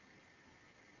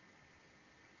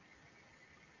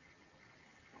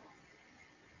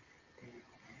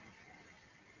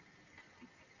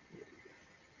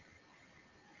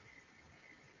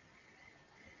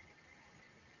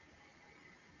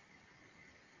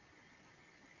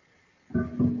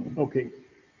 Okay,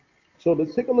 so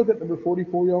let's take a look at number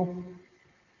 44, y'all.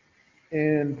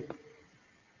 And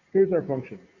here's our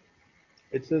function.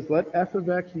 It says let f of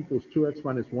x equals 2x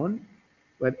minus 1.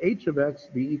 Let h of x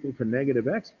be equal to negative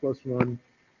x plus 1.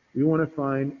 We want to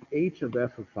find h of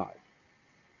f of 5.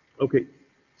 Okay,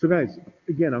 so guys,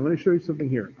 again, I'm going to show you something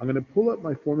here. I'm going to pull up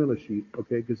my formula sheet,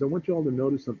 okay, because I want you all to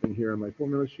notice something here on my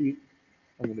formula sheet.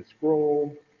 I'm going to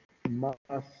scroll, mas,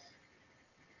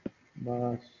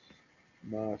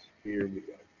 here we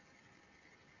go.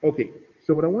 Okay,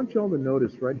 so what I want you all to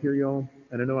notice right here, y'all,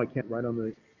 and I know I can't write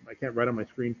on my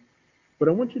screen, but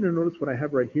I want you to notice what I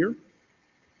have right here.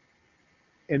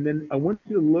 And then I want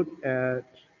you to look at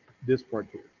this part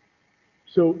here.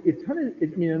 So it's kind of, I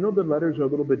mean, I know the letters are a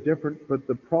little bit different, but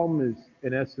the problem is,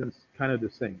 in essence, kind of the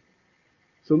same.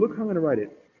 So look how I'm going to write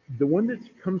it. The one that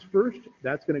comes first,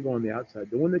 that's going to go on the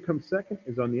outside. The one that comes second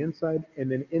is on the inside,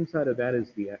 and then inside of that is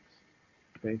the x.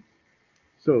 Okay?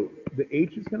 So the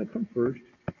h is going to come first,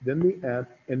 then the f,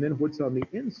 and then what's on the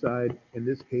inside, in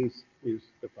this case, is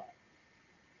the 5.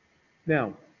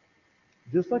 Now,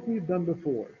 just like we've done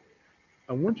before,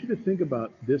 I want you to think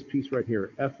about this piece right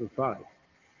here, f of 5.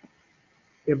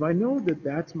 If I know that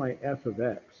that's my f of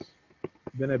x,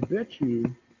 then I bet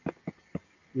you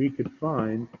we could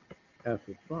find f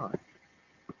of 5.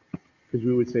 Because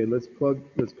we would say, let's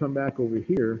come back over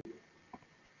here,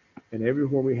 and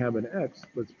everywhere we have an x,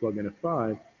 let's plug in a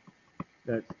 5.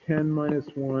 That's 10 minus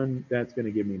 1, that's going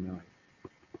to give me 9.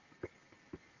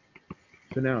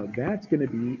 So now that's going to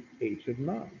be h of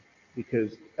 9,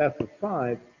 because f of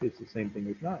 5 is the same thing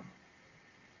as 9.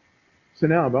 So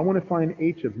now if I want to find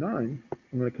h of 9,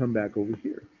 I'm going to come back over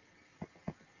here.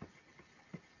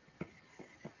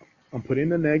 I'm putting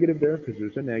the negative there because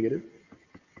there's a negative.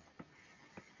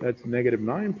 That's negative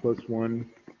 9 plus 1.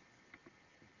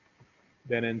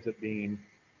 That ends up being,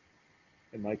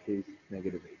 in my case,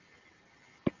 negative 8.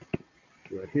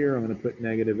 So right here, I'm going to put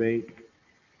negative 8.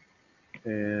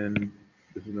 And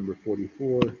this is number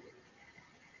 44.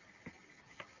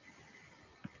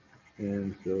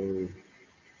 And so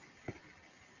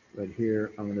right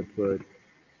here, I'm going to put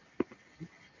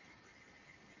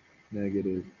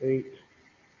negative 8.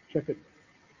 Check it.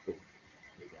 Cool.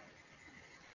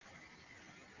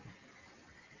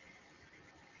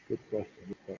 Good question.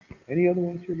 Good question. Any other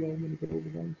ones here, y'all want to go over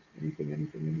ones? Anything?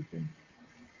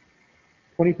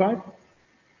 25?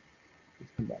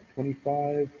 Let's come back.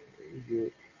 25. Is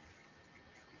it?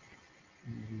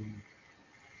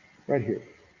 Right here.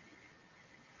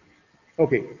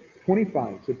 Okay,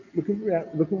 25. So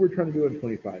look what we're trying to do in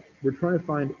 25. We're trying to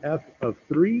find f of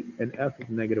 3 and f of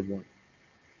negative 1.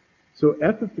 So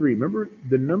f of 3, remember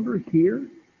the number here,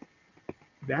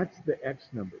 that's the x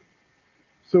number.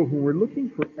 So when we're looking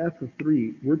for f of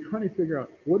 3, we're trying to figure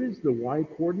out what is the y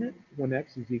coordinate when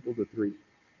x is equal to 3.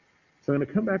 So I'm going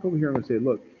to come back over here and I'm going to say,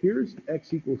 look, here's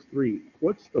x equals 3.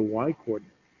 What's the y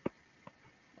coordinate?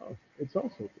 Oh, it's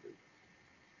also 3.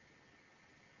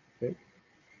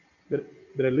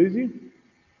 Did I lose you?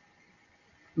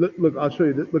 Look, I'll show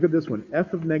you. Look at this one.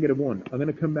 F of -1. I'm going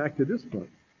to come back to this point.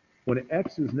 When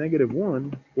x is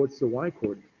 -1, what's the y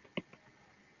coordinate?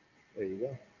 There you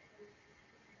go.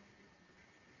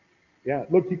 Yeah,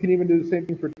 look, you can even do the same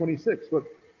thing for 26. Look,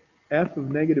 f of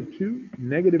 -2,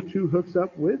 -2 hooks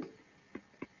up with,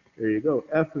 there you go.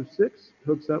 F of 6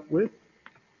 hooks up with,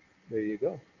 there you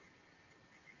go.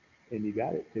 And you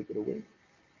got it. Take it away.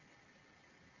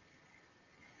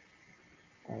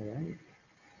 All right.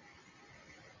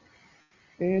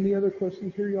 Any other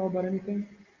questions here, y'all, about anything?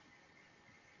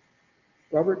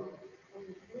 Robert?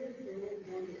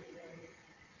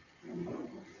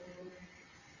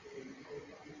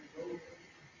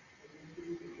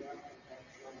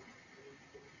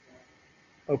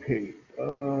 Okay,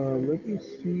 let me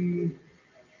see.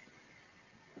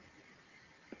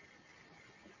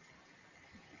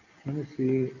 Let me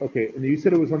see. Okay, and you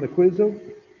said it was on the quiz, though?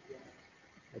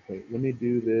 Okay, let me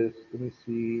do this. Let me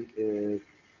see if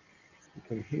you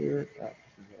come here. Ah,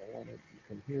 this is what I wanted. You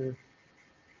come here.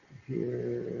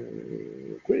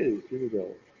 Here. Quiz. Here we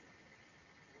go.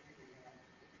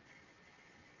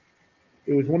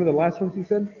 It was one of the last ones you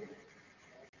said?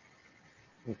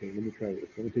 Okay, let me try this.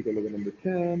 Let me take a look at number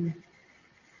 10.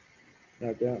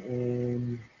 Not that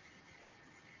one.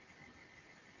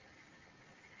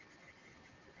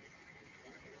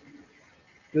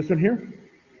 This one here?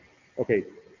 Okay,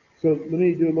 so let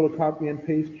me do a little copy and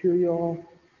paste here, y'all.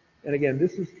 And again,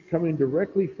 this is coming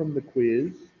directly from the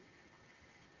quiz.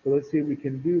 So let's see if we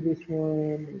can do this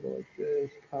one. We'll go like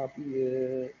this, copy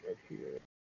it right here.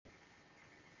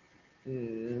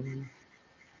 And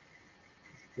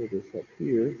let's put this up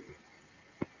here.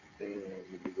 And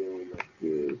we go like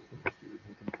this. Let's see if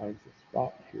we can find some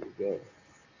spot. Here we go.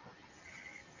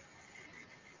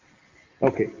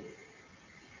 Okay.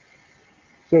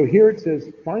 So here it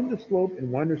says, find the slope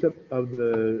and y-intercept of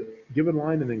the given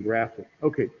line and then graph it.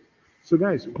 Okay. So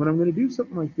guys, when I'm going to do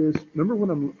something like this, remember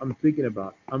what I'm thinking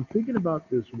about? I'm thinking about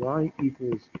this y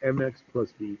equals mx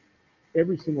plus b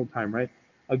every single time, right?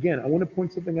 Again, I want to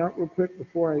point something out real quick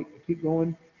before I keep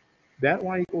going. That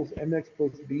y equals mx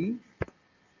plus b.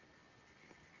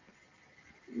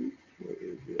 Where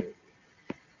is it?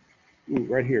 Ooh,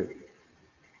 right here.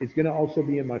 It's going to also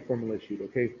be in my formula sheet,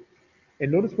 okay?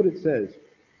 And notice what it says.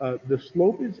 The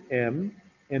slope is m,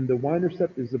 and the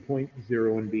y-intercept is the point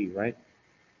 0 and b, right?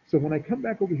 So when I come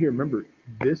back over here, remember,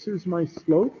 this is my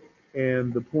slope,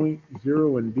 and the point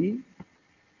 0 and b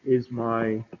is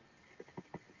my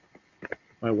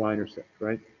y-intercept,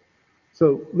 right?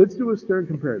 So let's do a stare and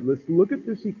compare. Let's look at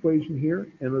this equation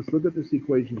here, and let's look at this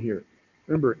equation here.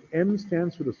 Remember, m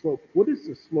stands for the slope. What is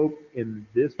the slope in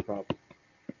this problem?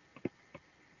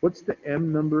 What's the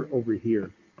m number over here?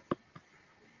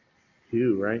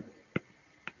 2, right?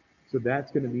 So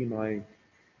that's going to be my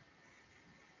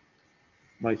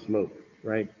slope,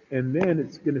 right? And then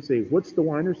it's going to say, what's the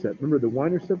y-intercept? Remember, the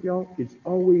y-intercept, y'all, it's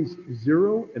always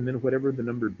 0 and then whatever the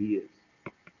number b is.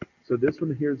 So this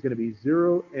one here is going to be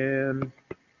 0 and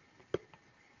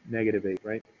 -8,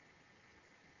 right?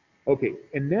 Okay,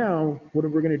 and now what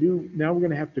we're going to do, now we're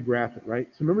going to have to graph it, right?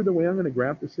 So remember the way I'm going to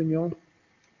graph this thing, y'all?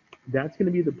 That's going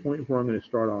to be the point where I'm going to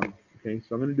start on, okay?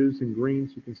 So I'm going to do this in green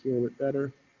so you can see a little bit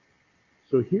better.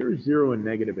 So here's 0 and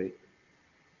 -8.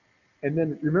 And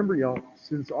then remember, y'all,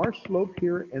 since our slope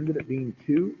here ended up being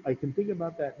 2, I can think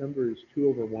about that number as 2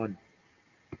 over 1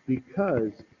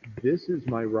 because this is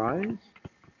my rise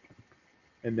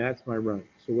and that's my run.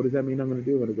 So what does that mean I'm going to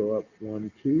do? I'm going to go up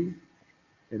 1, 2,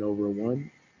 and over 1,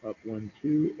 up 1,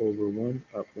 2, over 1,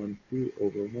 up 1, 2,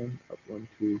 over 1, up 1,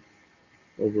 2,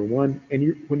 over 1.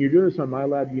 And when you're doing this on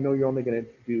MyLab, you know you're only going to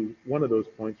do one of those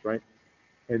points, right?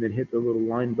 And then hit the little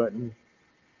line button,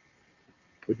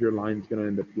 but your line's going to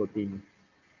end up looking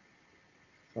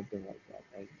something like that,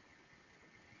 right?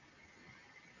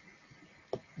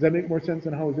 Does that make more sense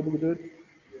on how I was able to do it?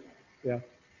 Yeah.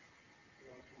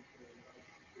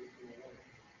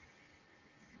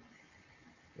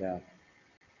 Yeah.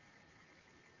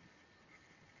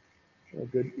 Oh,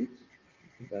 good. Oops.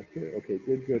 Back here. Okay,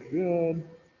 good, good, good.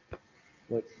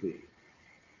 Let's see.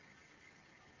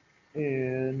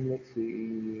 And let's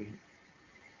see.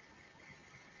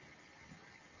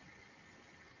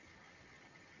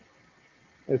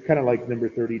 It's kind of like number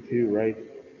 32, right?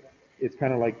 It's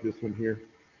kind of like this one here.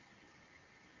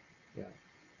 Yeah.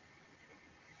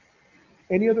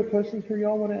 Any other questions for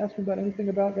y'all want to ask me about anything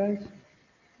about, guys?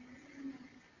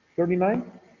 39?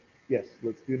 Yes,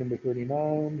 let's do number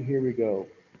 39. Here we go.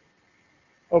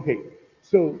 Okay,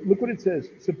 so look what it says.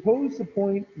 Suppose the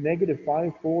point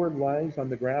 -5, 4 lies on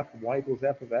the graph y equals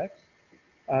f of x.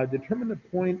 Determine the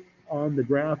point on the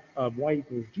graph of y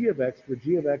equals g of x, where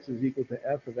g of x is equal to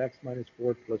f of x minus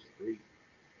 4 plus 3.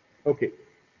 Okay,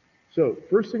 so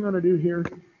first thing I'm going to do here,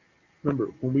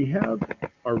 remember, when we have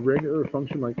our regular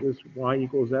function like this, y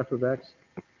equals f of x,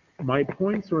 my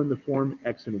points are in the form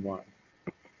x and y.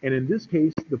 And in this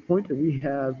case, the point that we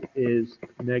have is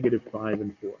negative 5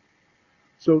 and 4.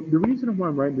 So the reason why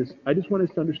I'm writing this, I just want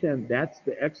us to understand that's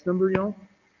the x number, y'all,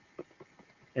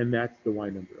 and that's the y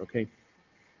number, okay?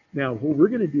 Now, what we're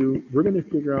going to do, we're going to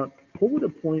figure out what would a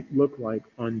point look like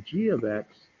on g of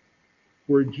x,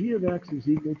 where g of x is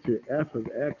equal to f of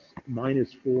x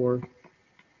minus 4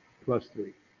 plus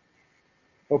 3.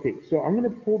 Okay, so I'm going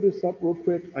to pull this up real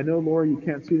quick. I know, Laura, you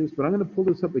can't see this, but I'm going to pull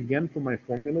this up again from my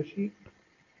formula sheet.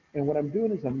 And what I'm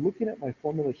doing is I'm looking at my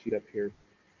formula sheet up here,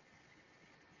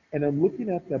 and I'm looking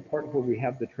at the part where we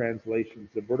have the translations,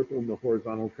 the vertical and the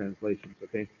horizontal translations,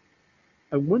 okay?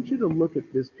 I want you to look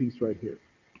at this piece right here.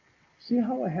 See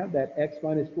how I have that x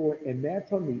minus 4, and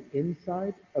that's on the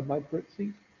inside of my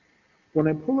parentheses? When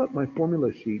I pull up my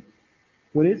formula sheet,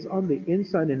 when it's on the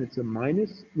inside and it's a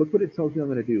minus, look what it tells me I'm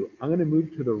going to do. I'm going to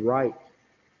move to the right.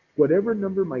 Whatever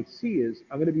number my c is,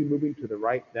 I'm going to be moving to the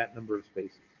right that number of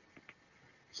spaces.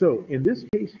 So in this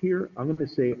case here, I'm going to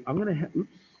say, I'm going to have, oops,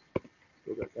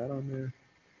 still got that on there.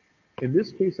 In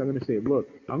this case, I'm going to say, look,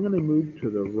 I'm going to move to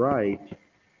the right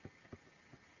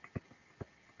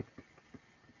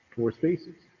 4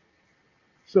 spaces.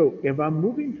 So if I'm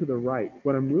moving to the right,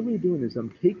 what I'm really doing is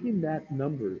I'm taking that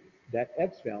number, that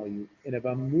x value, and if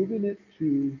I'm moving it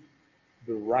to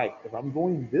the right, if I'm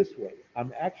going this way,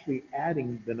 I'm actually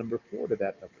adding the number 4 to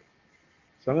that number.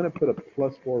 So I'm going to put a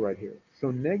plus 4 right here.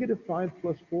 So negative 5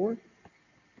 plus 4,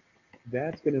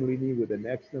 that's going to leave me with an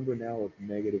x number now of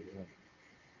negative 1.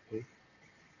 Okay.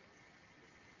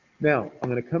 Now, I'm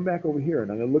going to come back over here,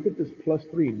 and I'm going to look at this plus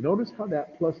 3. Notice how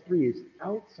that plus 3 is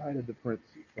outside of the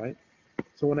parentheses, right?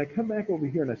 So when I come back over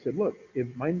here and I said, look, if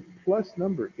my plus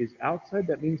number is outside,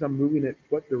 that means I'm moving it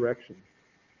what direction?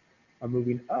 I'm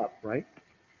moving up, right?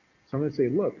 So I'm going to say,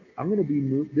 look, I'm going to be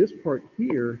moved. This part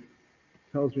here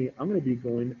tells me I'm going to be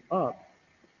going up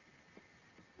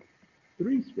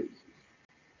 3 spaces.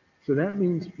 So that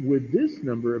means with this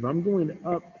number, if I'm going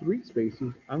up 3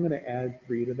 spaces, I'm going to add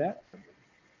 3 to that number.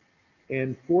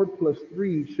 And 4 plus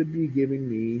 3 should be giving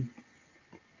me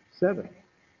 7.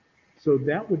 So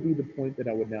that would be the point that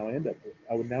I would now end up with.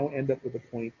 I would now end up with a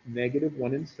point negative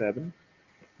 1 and 7.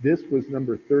 This was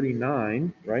number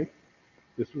 39, right?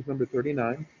 This was number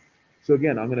 39. So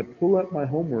again, I'm going to pull up my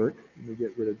homework. Let me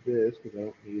get rid of this because I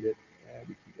don't need it.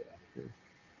 We can get out here.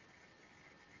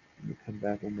 Let me come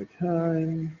back one more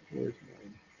time. Where's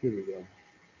mine? Here we go.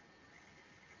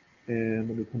 And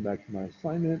let me come back to my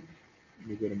assignment. Let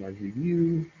me go to my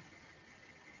review.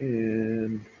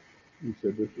 And you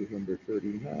said this was number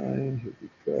 39. Here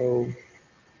we go.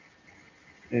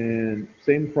 And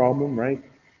same problem, right?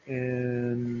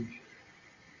 And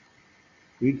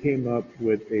we came up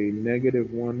with a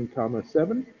negative 1 comma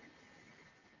 7,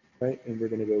 right? And we're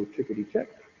going to go chickadee check.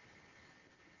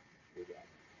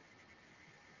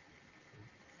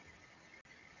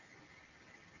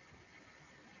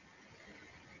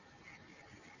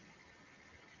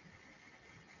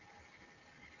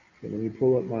 So let me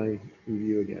pull up my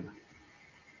review again.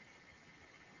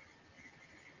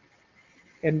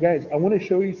 And guys, I want to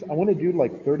show you, I want to do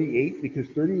like 38 because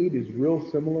 38 is real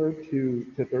similar to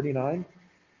 39.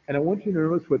 And I want you to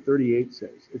notice what 38 says.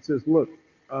 It says, look,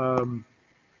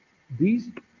 these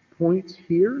points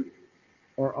here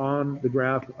are on the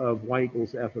graph of y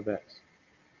equals f of x.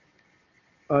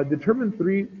 Determine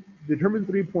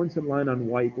three points in line on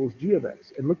y equals g of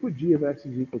x. And look what g of x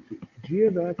is equal to. G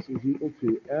of x is equal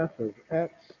to f of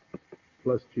x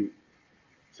plus 2.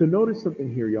 So notice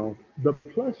something here, y'all. The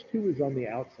plus 2 is on the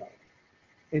outside.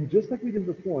 And just like we did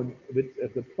before,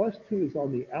 if the plus 2 is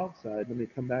on the outside, let me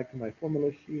come back to my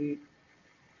formula sheet.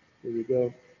 Here we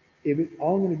go.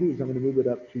 All I'm going to do is I'm going to move it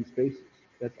up 2 spaces.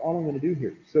 That's all I'm going to do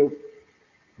here. So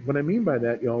what I mean by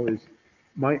that, y'all, is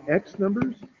my x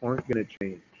numbers aren't going to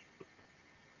change.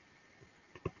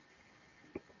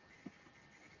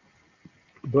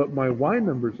 But my y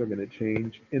numbers are going to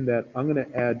change in that I'm going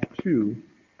to add 2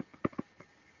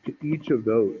 to each of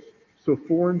those. So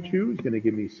 4 and 2 is going to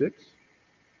give me 6.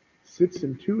 6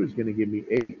 and 2 is going to give me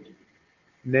 8.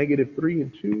 Negative 3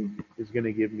 and 2 is going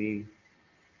to give me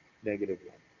negative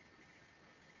 1.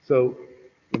 So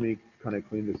let me kind of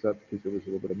clean this up because there was a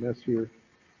little bit of mess here.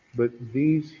 But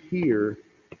these here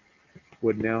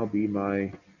would now be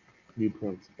my new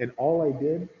points. And all I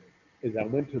did is I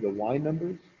went to the y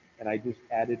numbers and I just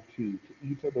added 2 to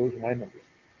each of those y numbers.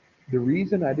 The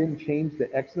reason I didn't change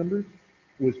the x numbers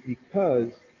was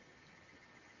because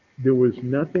there was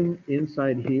nothing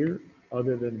inside here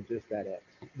other than just that X.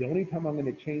 The only time I'm going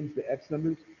to change the X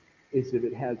numbers is if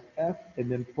it has F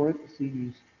and then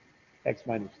parentheses X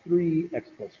minus 3, X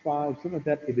plus 5, something like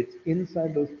that. If it's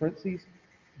inside those parentheses,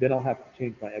 then I'll have to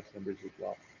change my X numbers as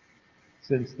well.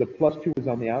 Since the plus 2 is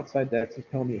on the outside, that's just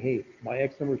telling me, hey, my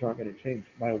X numbers aren't going to change.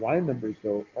 My Y numbers,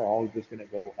 though, are always just going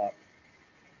to go up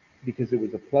because it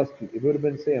was a plus 2. It would have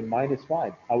been, say, a minus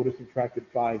 5. I would have subtracted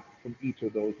 5 from each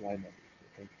of those Y numbers.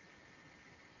 Okay?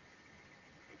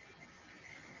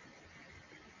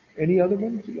 Any other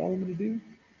ones that y'all want me to do?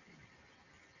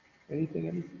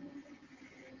 Anything?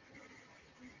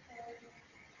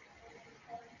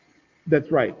 That's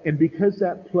right. And because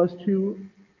that plus 2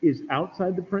 is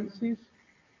outside the parentheses,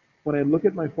 when I look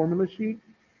at my formula sheet,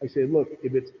 I say, look,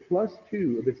 if it's plus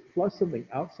 2, if it's plus something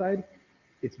outside,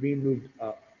 it's being moved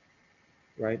up,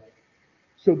 right?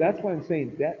 So that's why I'm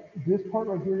saying that this part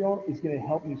right here, y'all, is going to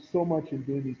help me so much in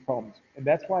doing these problems. And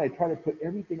that's why I try to put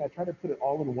everything, I try to put it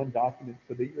all in one document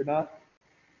so that you're not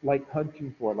like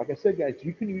hunting for it. Like I said, guys,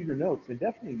 you can use your notes and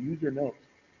definitely use your notes.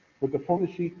 But the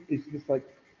formula sheet is just like,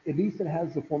 at least it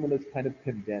has the formulas kind of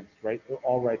condensed, right? They're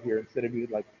all right here instead of you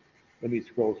like, let me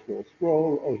scroll.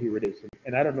 Oh, here it is.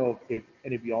 And I don't know if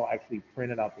any of y'all actually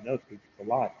printed out the notes because it's a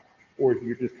lot, or if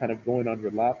you're just kind of going on your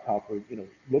laptop or,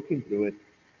 looking through it.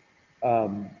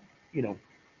 Um, you know,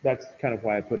 that's kind of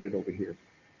why I put it over here.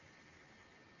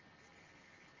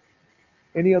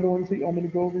 Any other ones that you want me to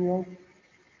go over, y'all?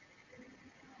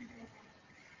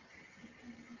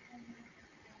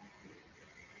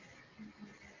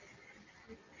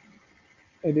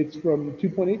 And it's from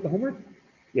 2.8, the homework?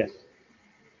 Yes.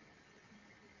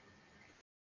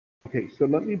 Okay, so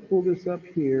let me pull this up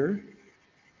here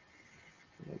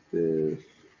like this,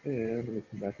 and I'm going to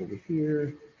come back over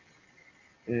here.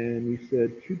 And we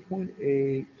said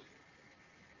 2.8.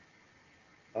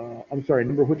 I'm sorry,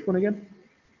 number which one again?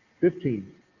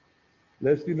 15.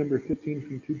 Let's do number 15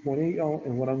 from 2.8, y'all.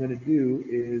 And what I'm going to do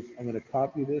is I'm going to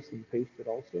copy this and paste it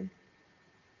also.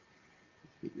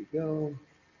 Here we go.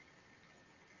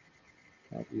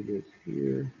 Copy this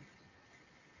here.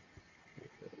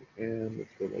 Okay. And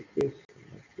let's go like this,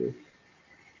 and like this,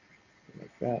 and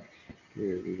like that.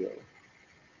 Here we go.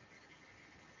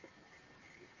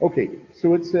 Okay,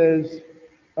 so it says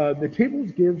the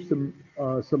tables give some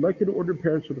selected ordered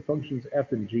pairs for the functions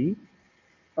f and g.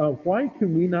 Why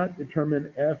can we not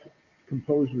determine f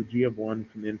composed with g of 1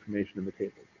 from the information in the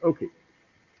tables? Okay,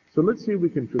 so let's see if we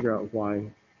can figure out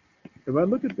why. If I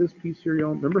look at this piece here,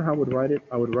 y'all, remember how I would write it?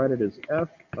 I would write it as f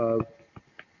of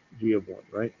g of 1,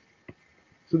 right?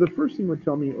 So the first thing would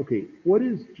tell me, okay, what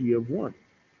is g of 1?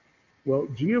 Well,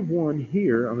 g of 1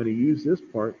 here, I'm going to use this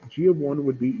part, g of 1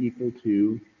 would be equal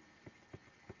to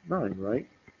 9, right?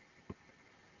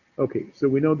 Okay, so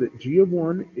we know that g of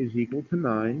 1 is equal to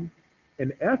 9,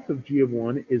 and f of g of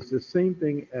 1 is the same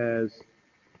thing as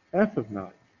f of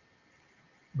 9.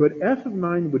 But f of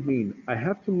 9 would mean I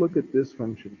have to look at this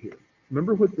function here.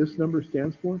 Remember what this number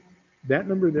stands for? That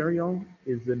number there, y'all,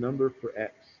 is the number for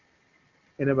x.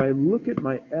 And if I look at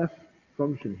my f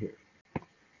function here,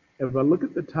 if I look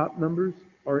at the top numbers,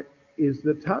 is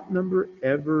the top number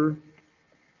ever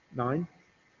 9?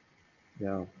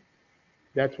 No.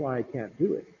 That's why I can't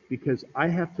do it, because I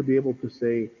have to be able to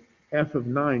say f of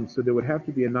 9, so there would have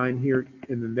to be a 9 here,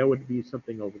 and then there would be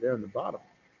something over there in the bottom.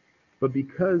 But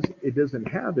because it doesn't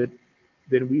have it,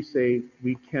 then we say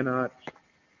we can't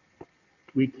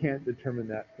determine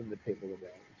that from the table of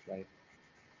values, right?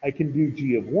 I can do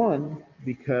g of 1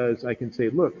 because I can say,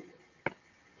 look,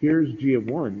 here's g of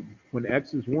 1. When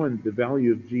x is 1, the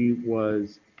value of g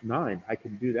was 9. I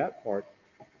can do that part,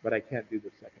 but I can't do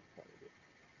the second part of it.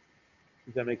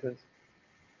 Does that make sense?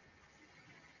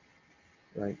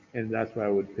 Right? And that's why I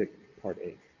would pick part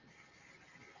A.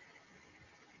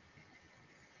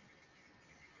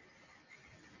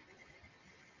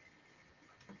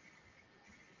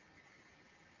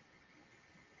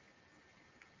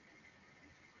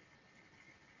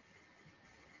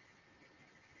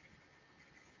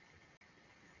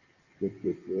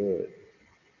 Good.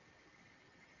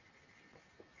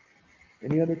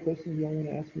 Any other questions y'all want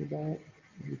to ask me about?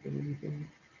 Anything?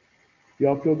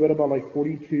 Y'all feel good about like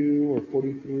 42 or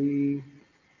 43?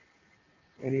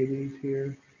 Any of these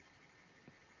here?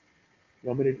 You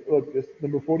want me to look? This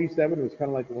number 47 was kind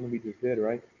of like the one we just did,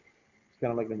 right? It's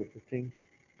kind of like number 15.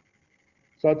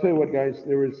 So I'll tell you what, guys.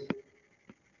 There was,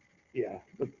 yeah,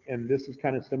 and this is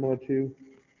kind of similar to.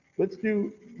 Let's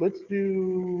do this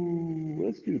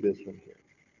one here,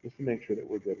 just to make sure that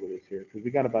we're good with this here, because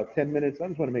we got about 10 minutes. I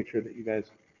just want to make sure that you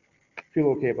guys feel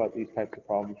okay about these types of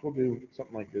problems. We'll do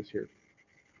something like this here.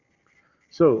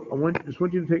 So just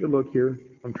want you to take a look here.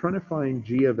 I'm trying to find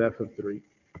g of f of 3.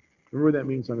 Remember what that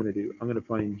means I'm going to do. I'm going to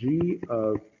find g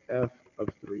of f of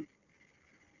 3.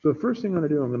 So the first thing I'm going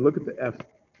to do, I'm going to look at the f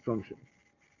function.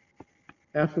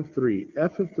 F of 3.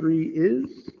 F of 3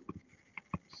 is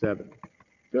 7.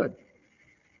 Good.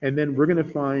 And then we're going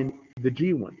to find the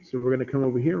g one. So we're going to come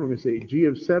over here. We're going to say g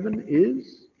of 7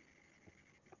 is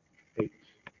 8.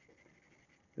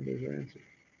 And there's our answer.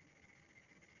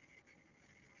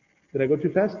 Did I go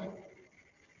too fast?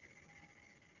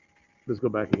 Let's go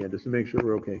back again just to make sure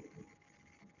we're okay.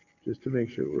 Just to make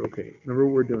sure we're okay. Remember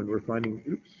what we're doing. We're finding,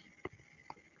 oops.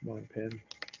 Come on, pen.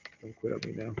 Don't quit on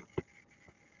me now.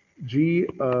 G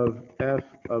of f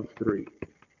of 3.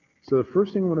 So the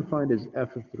first thing I want to find is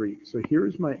f of 3. So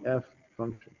here's my f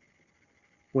function.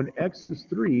 When x is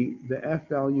 3, the f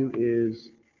value is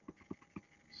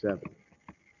 7.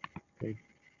 Okay.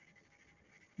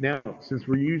 Now, since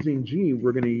we're using g,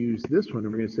 we're going to use this one,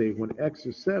 and we're going to say when x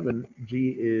is 7,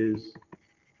 g is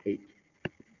 8.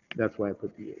 That's why I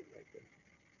put the 8 right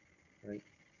there. Right?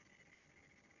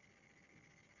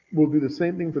 We'll do the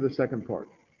same thing for the second part.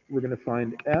 We're going to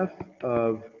find f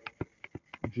of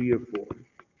g of 4.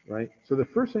 Right? So the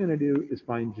first thing I'm going to do is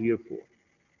find g of 4.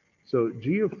 So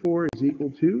g of 4 is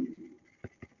equal to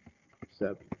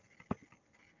 7.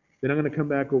 Then I'm going to come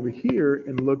back over here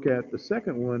and look at the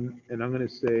second one, and I'm going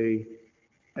to say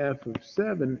f of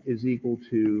 7 is equal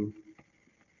to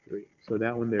 3. So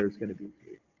that one there is going to be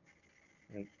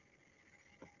 3. Right?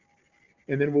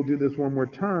 And then we'll do this one more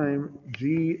time,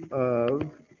 g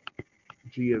of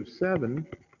 7,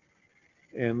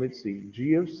 and let's see,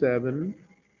 g of 7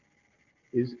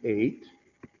 is 8,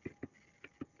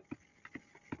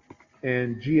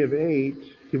 and g of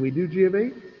 8, can we do g of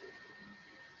 8?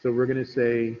 So we're going to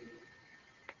say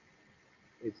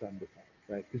it's undefined,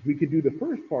 right? Because we could do the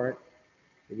first part,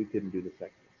 but we couldn't do the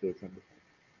second, so it's undefined.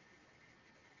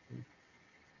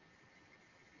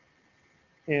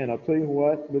 And I'll tell you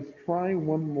what, let's try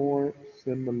one more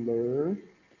similar.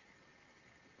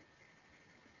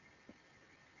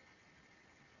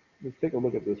 Let's take a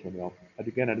look at this one, y'all.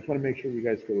 Again, I just want to make sure you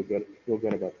guys feel good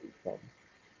about these problems.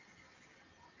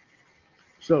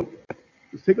 So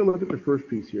let's take a look at the first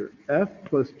piece here. F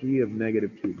plus g of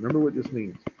negative 2. Remember what this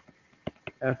means.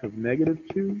 F of negative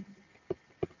 2,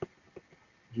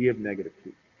 g of negative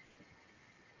 2.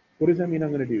 What does that mean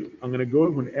I'm going to do? I'm going to go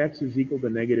when x is equal to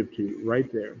negative 2,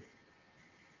 right there.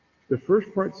 The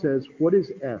first part says, what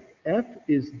is f? F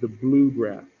is the blue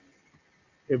graph.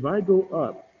 If I go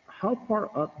up, how far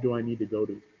up do I need to go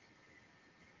to?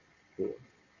 4.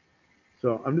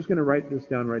 So I'm just going to write this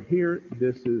down right here.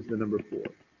 This is the number 4.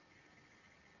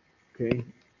 Okay,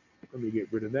 let me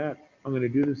get rid of that. I'm going to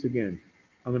do this again.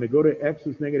 I'm going to go to x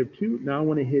is negative 2. Now I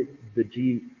want to hit the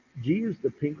g. G is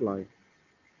the pink line.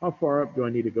 How far up do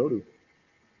I need to go to?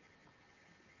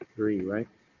 3, right?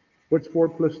 What's 4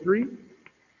 plus 3?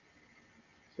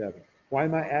 7. Why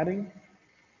am I adding?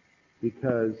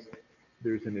 Because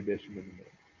there's an addition in the middle.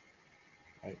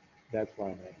 Right? That's why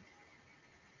I'm adding.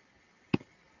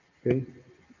 Okay?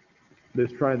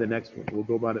 Let's try the next one. We'll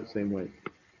go about it the same way.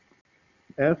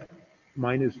 F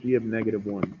minus g of negative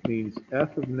 1 means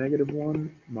f of negative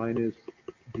 1 minus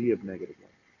g of negative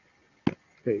 1.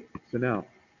 Okay, so now,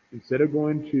 instead of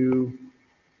going to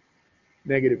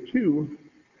negative 2,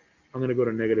 I'm going to go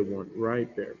to negative 1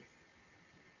 right there.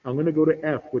 I'm going to go to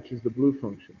f, which is the blue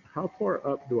function. How far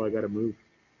up do I got to move?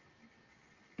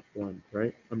 1,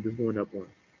 right? I'm just going up 1.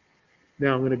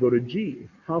 Now I'm going to go to g.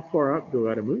 How far up do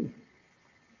I got to move?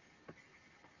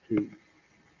 2.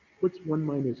 What's 1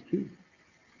 minus 2?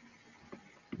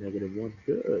 Negative 1.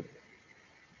 Good.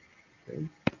 Okay.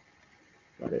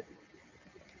 Got it.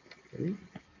 Okay.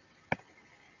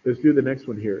 Let's do the next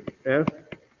one here. F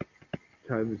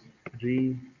times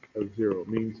g of 0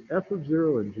 means f of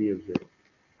 0 and g of 0.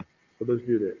 So let's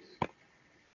do this.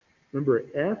 Remember,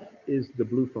 f is the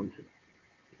blue function.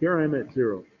 Here I am at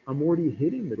 0. I'm already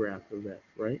hitting the graph of f,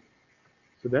 right?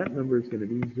 So that number is going to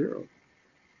be 0.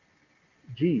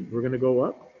 G, we're going to go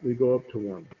up. We go up to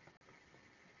 1.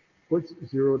 What's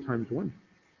 0 times 1?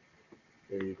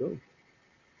 There you go.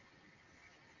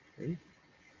 Okay.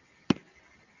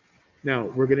 Now,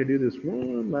 we're going to do this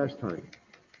one last time.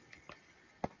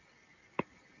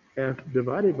 F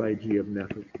divided by g of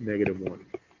negative 1.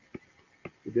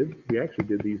 We actually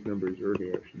did these numbers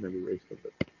earlier. I should never erase them,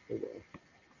 but oh well.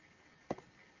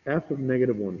 F of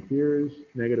negative 1. Here's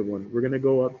negative 1. We're going to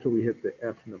go up till we hit the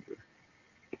f number.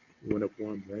 We went up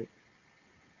 1, right?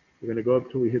 We're going to go up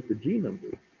till we hit the g number,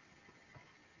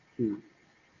 2.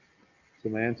 So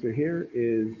my answer here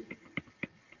is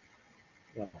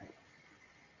 1.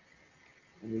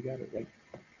 And we got it right.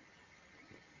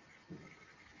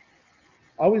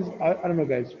 I don't know,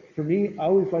 guys. For me, I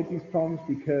always like these problems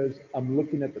because I'm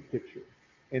looking at the picture.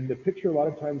 And the picture, a lot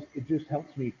of times, it just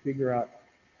helps me figure out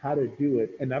how to do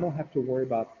it. And I don't have to worry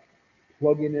about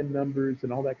plugging in numbers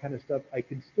and all that kind of stuff. I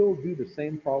can still do the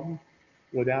same problem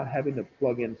without having to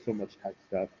plug in so much type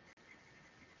stuff.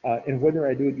 And whether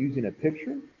I do it using a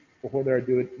picture or whether I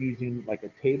do it using like a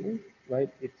table, right?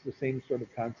 It's the same sort of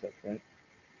concept, right?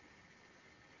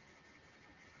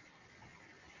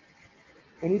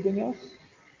 Anything else?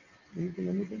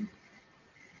 Anything?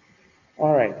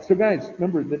 All right, so guys,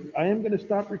 remember that I am going to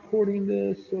stop recording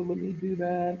this, so let me do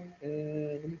that,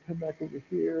 and let me come back over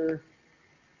here.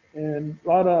 And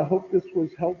Rada, I hope this was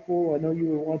helpful. I know you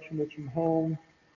were watching this from home.